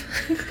Eve.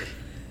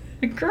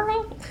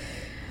 Girl.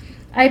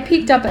 I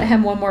peeked up at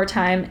him one more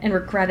time and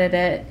regretted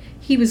it.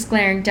 He was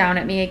glaring down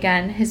at me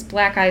again, his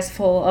black eyes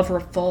full of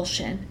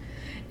revulsion.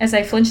 As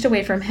I flinched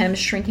away from him,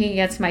 shrinking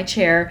against my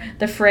chair,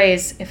 the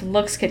phrase, if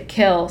looks could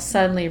kill,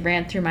 suddenly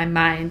ran through my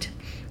mind.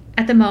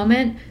 At that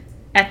moment,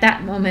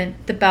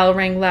 the bell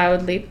rang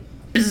loudly,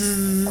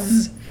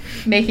 bzzz,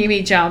 making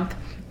me jump,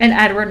 and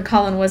Edward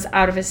Cullen was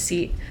out of his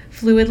seat.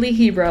 Fluidly,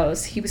 he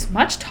rose. He was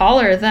much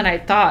taller than I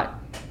thought.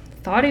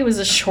 Thought he was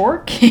a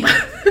short king.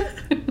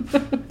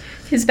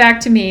 His back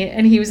to me,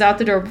 and he was out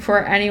the door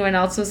before anyone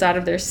else was out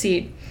of their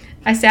seat.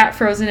 I sat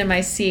frozen in my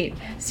seat,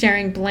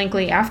 staring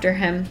blankly after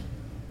him.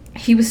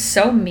 He was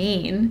so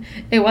mean.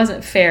 It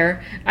wasn't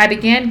fair. I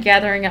began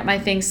gathering up my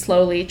things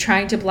slowly,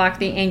 trying to block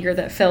the anger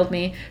that filled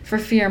me, for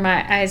fear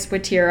my eyes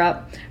would tear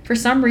up. For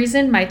some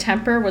reason, my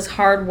temper was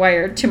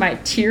hardwired to my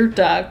tear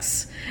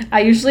ducts.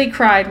 I usually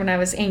cried when I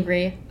was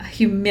angry, a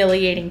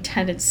humiliating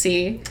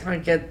tendency.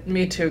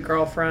 Me too,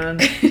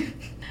 girlfriend.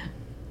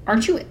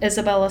 Aren't you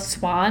Isabella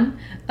Swan?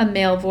 A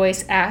male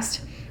voice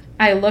asked.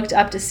 I looked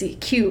up to see a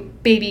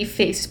cute,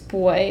 baby-faced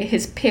boy,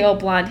 his pale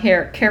blonde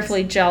hair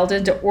carefully gelled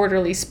into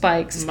orderly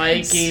spikes.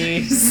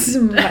 Mikey.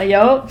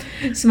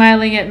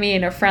 Smiling at me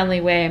in a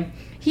friendly way.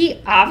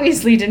 He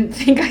obviously didn't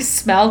think I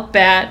smelled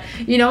bad.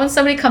 You know when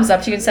somebody comes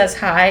up to you and says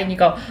hi, and you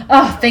go,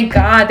 oh, thank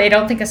God they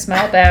don't think I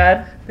smell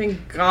bad.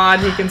 Thank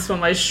God he can smell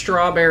my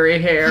strawberry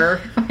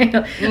hair.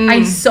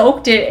 I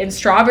soaked it in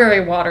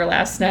strawberry water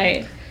last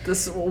night.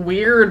 This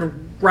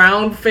weird,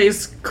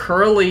 round-faced,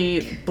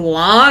 curly,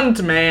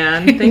 blonde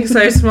man thinks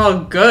I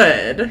smell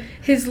good.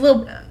 His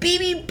little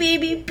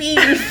baby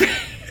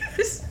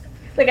face.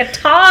 Like a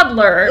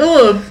toddler.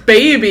 Ugh,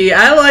 baby.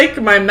 I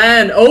like my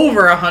men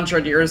over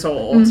 100 years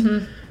old.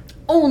 Mm-hmm.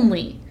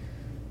 Only.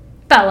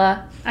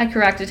 Bella, I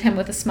corrected him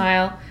with a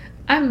smile.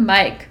 I'm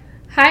Mike.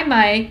 Hi,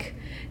 Mike.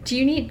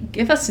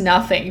 Give us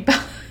nothing,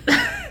 Bella.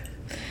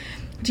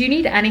 Do you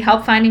need any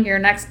help finding your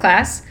next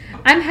class?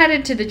 I'm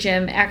headed to the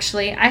gym,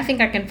 actually. I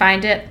think I can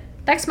find it.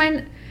 That's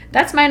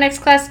my next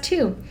class,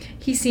 too.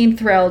 He seemed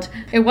thrilled.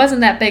 It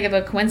wasn't that big of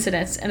a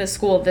coincidence in a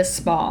school this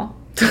small.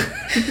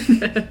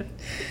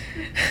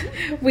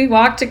 We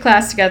walked to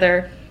class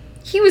together.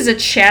 He was a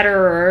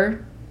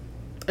chatterer.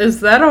 Is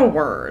that a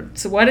word?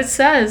 It's what it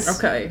says.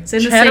 Okay. It's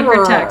in the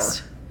sacred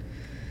text.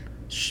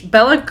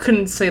 Bella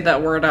couldn't say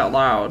that word out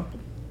loud.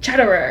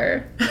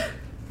 Chatterer.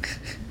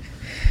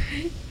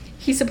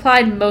 He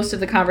supplied most of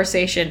the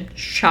conversation.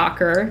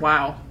 Shocker.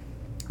 Wow.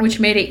 Which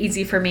made it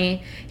easy for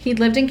me. He'd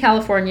lived in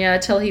California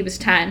till he was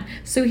 10,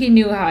 so he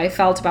knew how I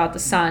felt about the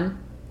sun.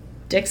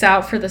 Dicks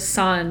out for the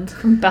sun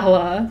from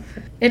Bella.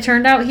 It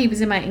turned out he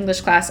was in my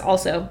English class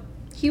also.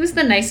 He was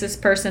the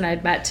nicest person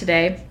I'd met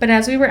today, but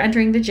as we were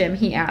entering the gym,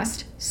 he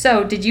asked,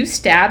 So, did you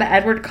stab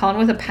Edward Cullen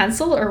with a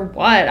pencil or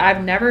what?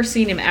 I've never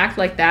seen him act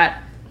like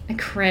that. I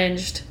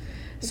cringed.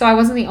 So I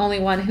wasn't the only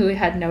one who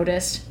had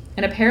noticed,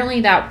 and apparently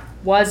that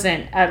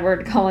wasn't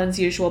Edward Cullen's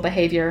usual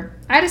behavior.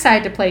 I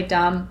decided to play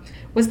dumb.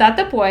 Was that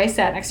the boy I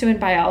sat next to in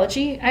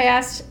biology? I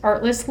asked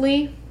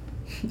artlessly.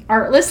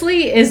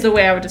 Artlessly is the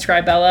way I would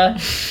describe Bella.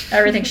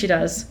 Everything she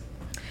does.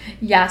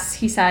 Yes,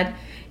 he said.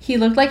 He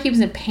looked like he was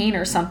in pain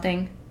or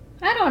something.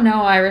 I don't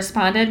know, I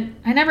responded.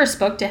 I never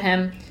spoke to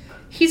him.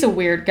 He's a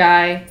weird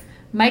guy.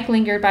 Mike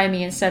lingered by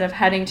me instead of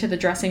heading to the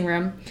dressing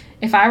room.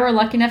 If I were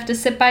lucky enough to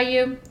sit by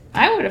you,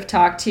 I would have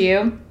talked to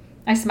you.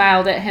 I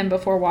smiled at him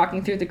before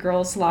walking through the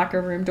girls'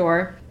 locker room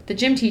door. The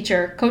gym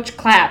teacher, Coach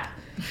Clapp,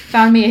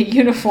 found me a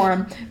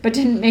uniform, but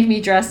didn't make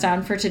me dress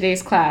down for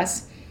today's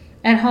class.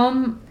 At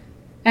home,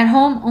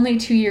 only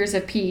 2 years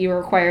of PE were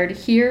required.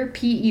 Here,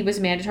 PE was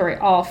mandatory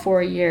all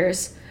 4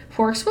 years.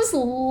 Forks was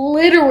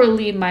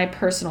literally my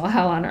personal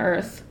hell on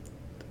earth.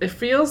 It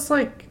feels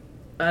like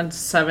a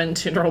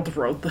 17-year-old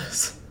wrote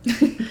this.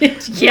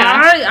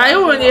 Yeah. I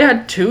only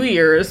had 2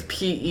 years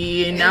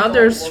PE, and now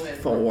there's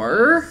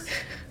 4.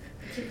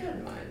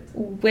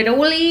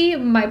 Literally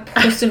my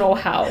personal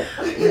hell.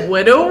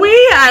 Widowy?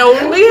 I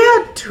only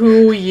had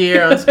 2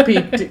 years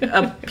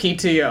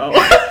PTO.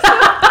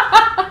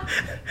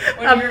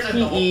 a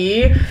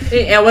PE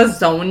in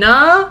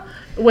Arizona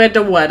where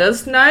the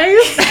weather's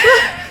nice.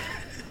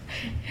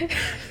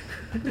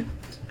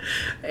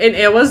 In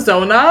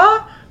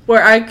Arizona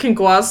where I can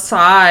go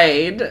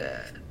outside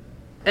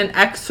and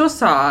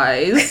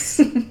exercise.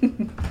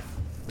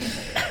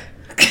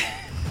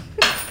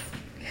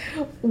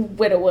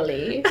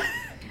 Widowy.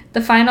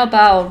 The final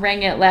bell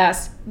rang at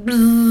last.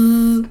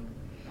 Bzzz.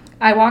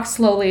 I walked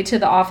slowly to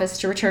the office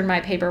to return my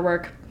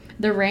paperwork.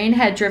 The rain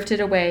had drifted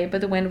away,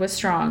 but the wind was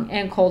strong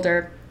and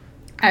colder.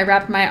 I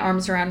wrapped my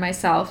arms around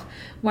myself.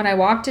 When I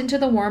walked into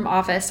the warm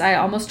office, I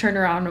almost turned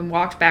around and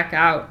walked back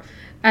out.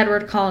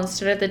 Edward Cullen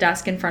stood at the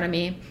desk in front of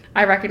me.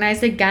 I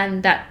recognized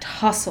again that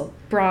tousled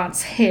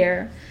bronze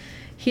hair.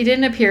 He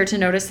didn't appear to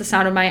notice the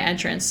sound of my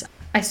entrance.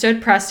 I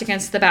stood pressed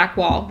against the back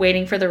wall,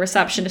 waiting for the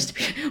receptionist to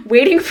be...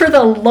 waiting for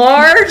the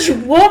large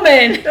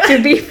woman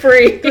to be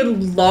free. The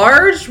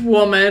large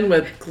woman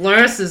with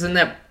glasses and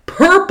that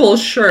purple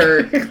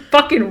shirt.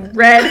 Fucking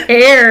red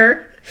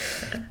hair.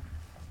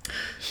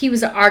 He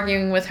was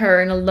arguing with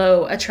her in a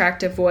low,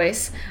 attractive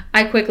voice.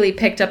 I quickly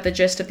picked up the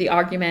gist of the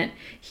argument.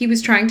 He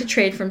was trying to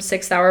trade from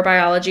 6th-hour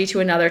biology to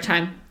another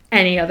time.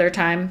 Any other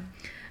time.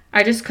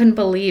 I just couldn't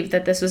believe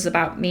that this was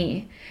about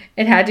me.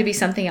 It had to be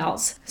something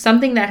else.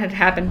 Something that had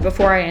happened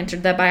before I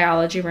entered the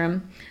biology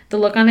room. The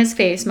look on his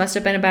face must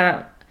have been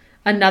about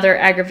another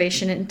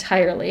aggravation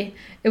entirely.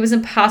 It was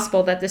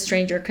impossible that the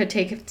stranger could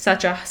take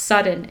such a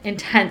sudden,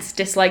 intense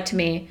dislike to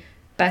me.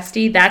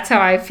 Bestie, that's how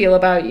I feel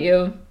about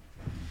you.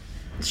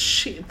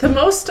 The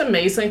most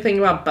amazing thing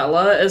about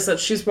Bella is that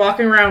she's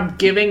walking around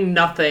giving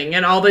nothing,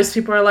 and all these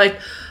people are like,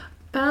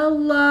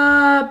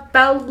 Bella,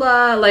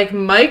 Bella. Like,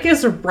 Mike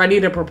is ready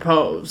to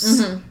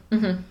propose. Mm-hmm,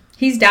 mm-hmm.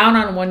 He's down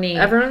on one knee.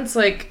 Everyone's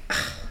like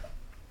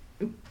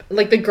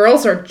the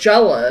girls are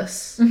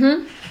jealous.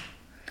 Mm-hmm.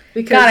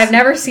 Because God, I've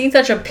never seen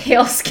such a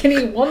pale,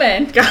 skinny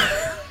woman.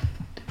 God,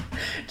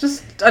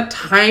 just a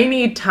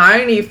tiny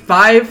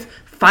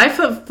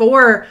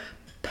 5'4",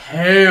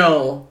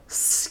 pale,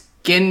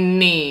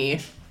 skinny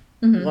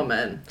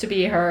woman. To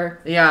be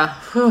her. Yeah.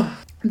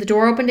 The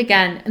door opened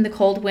again, and the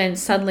cold wind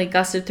suddenly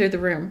gusted through the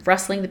room,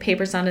 rustling the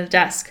papers onto the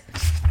desk.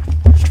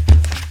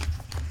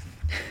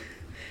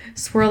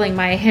 Swirling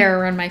my hair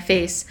around my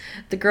face,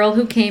 the girl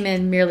who came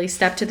in merely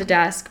stepped to the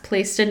desk,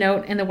 placed a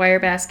note in the wire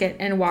basket,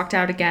 and walked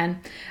out again.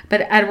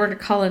 But Edward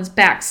Cullen's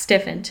back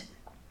stiffened.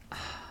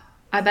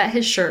 I bet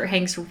his shirt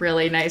hangs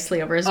really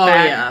nicely over his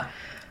back.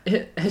 Oh,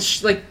 yeah.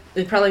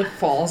 It probably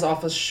falls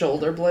off his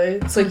shoulder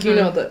blades. Like, you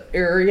know, the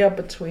area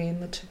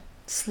between the two.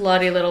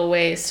 Slutty little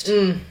waist.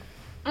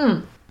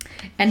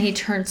 And he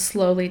turned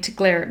slowly to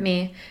glare at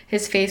me.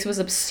 His face was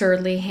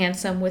absurdly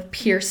handsome with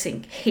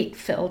piercing,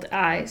 hate-filled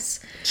eyes.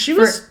 She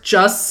was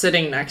just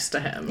sitting next to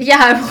him.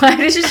 Yeah, why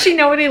doesn't she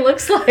know what he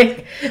looks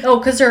like? Oh,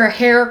 because her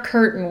hair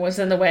curtain was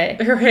in the way.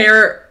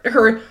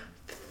 Her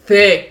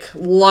thick,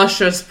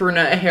 luscious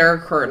brunette hair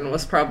curtain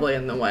was probably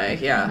in the way.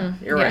 Yeah,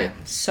 you're right.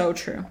 So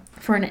true.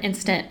 For an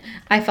instant,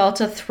 I felt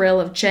a thrill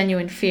of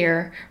genuine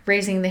fear,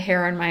 raising the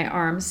hair on my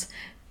arms.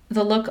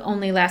 The look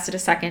only lasted a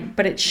second,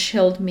 but it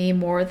chilled me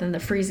more than the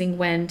freezing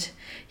wind.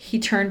 He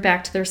turned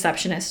back to the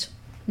receptionist.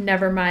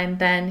 Never mind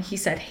then, he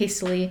said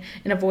hastily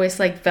in a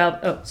voice like velvet.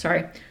 Oh,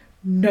 sorry.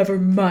 Never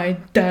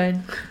mind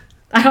then.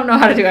 I don't know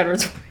how to do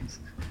Edward's voice.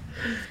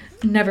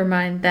 Never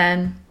mind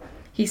then,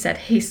 he said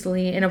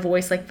hastily in a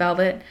voice like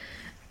velvet.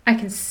 I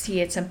can see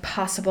it's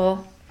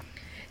impossible.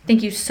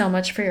 Thank you so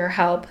much for your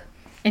help.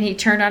 And he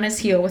turned on his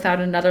heel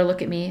without another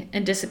look at me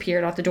and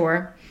disappeared out the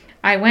door.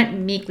 I went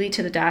meekly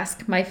to the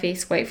desk, my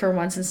face white for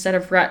once instead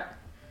of red.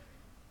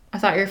 I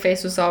thought your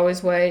face was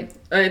always white.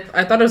 I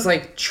thought it was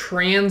like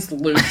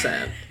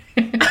translucent.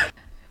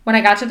 When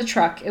I got to the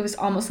truck, it was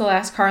almost the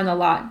last car in the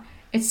lot.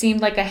 It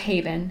seemed like a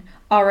haven,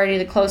 already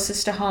the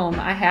closest to home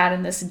I had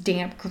in this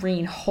damp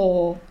green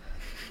hole.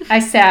 I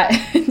sat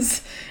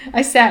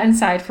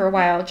inside for a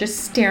while,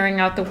 just staring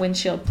out the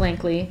windshield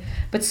blankly.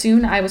 But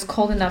soon I was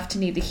cold enough to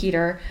need the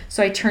heater,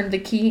 so I turned the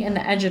key and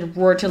the engine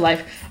roared to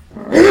life.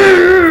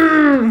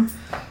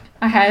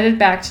 I headed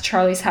back to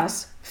Charlie's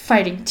house,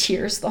 fighting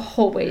tears the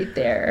whole way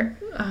there.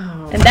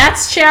 Oh. And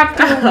that's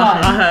chapter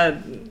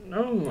 1.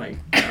 Oh my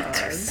god.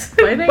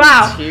 Fighting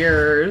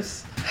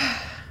tears.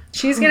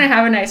 She's going to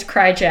have a nice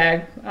cry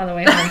jag on the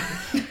way home.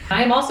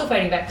 I am also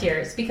fighting back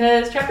tears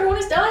because chapter 1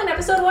 is done.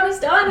 Episode 1 is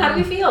done. How do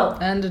we feel?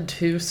 Ended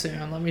too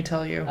soon, let me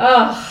tell you.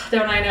 Oh,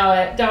 don't I know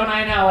it. Don't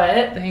I know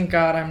it. Thank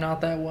God I'm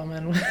not that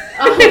woman with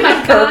Oh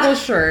my purple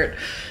shirt.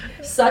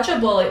 Such a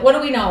bully. What do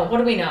we know? What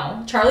do we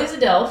know? Charlie's a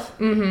DILF.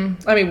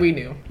 Mm-hmm. I mean, we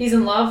knew. He's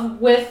in love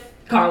with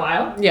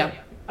Carlisle. Yeah.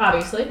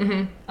 Obviously.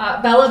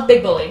 Mm-hmm. Bella's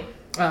big bully.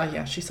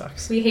 Yeah, she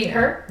sucks. We hate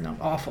her. No,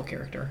 awful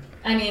character.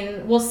 I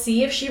mean, we'll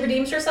see if she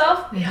redeems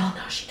herself. We all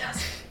know she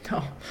doesn't. No.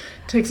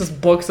 It takes us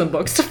books and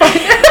books to find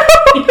out.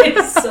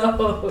 It's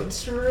so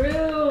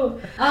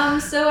true.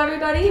 So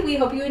everybody, we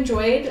hope you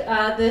enjoyed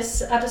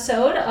this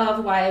episode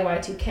of YA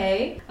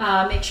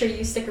Y2K. Make sure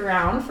you stick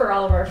around for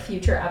all of our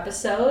future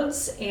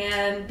episodes,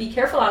 and be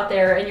careful out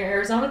there in your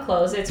Arizona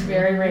clothes. It's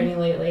very rainy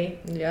lately.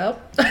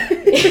 Yep.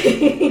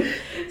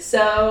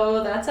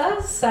 So that's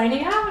us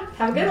signing out.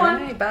 Have a good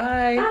one.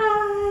 Bye.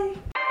 Bye.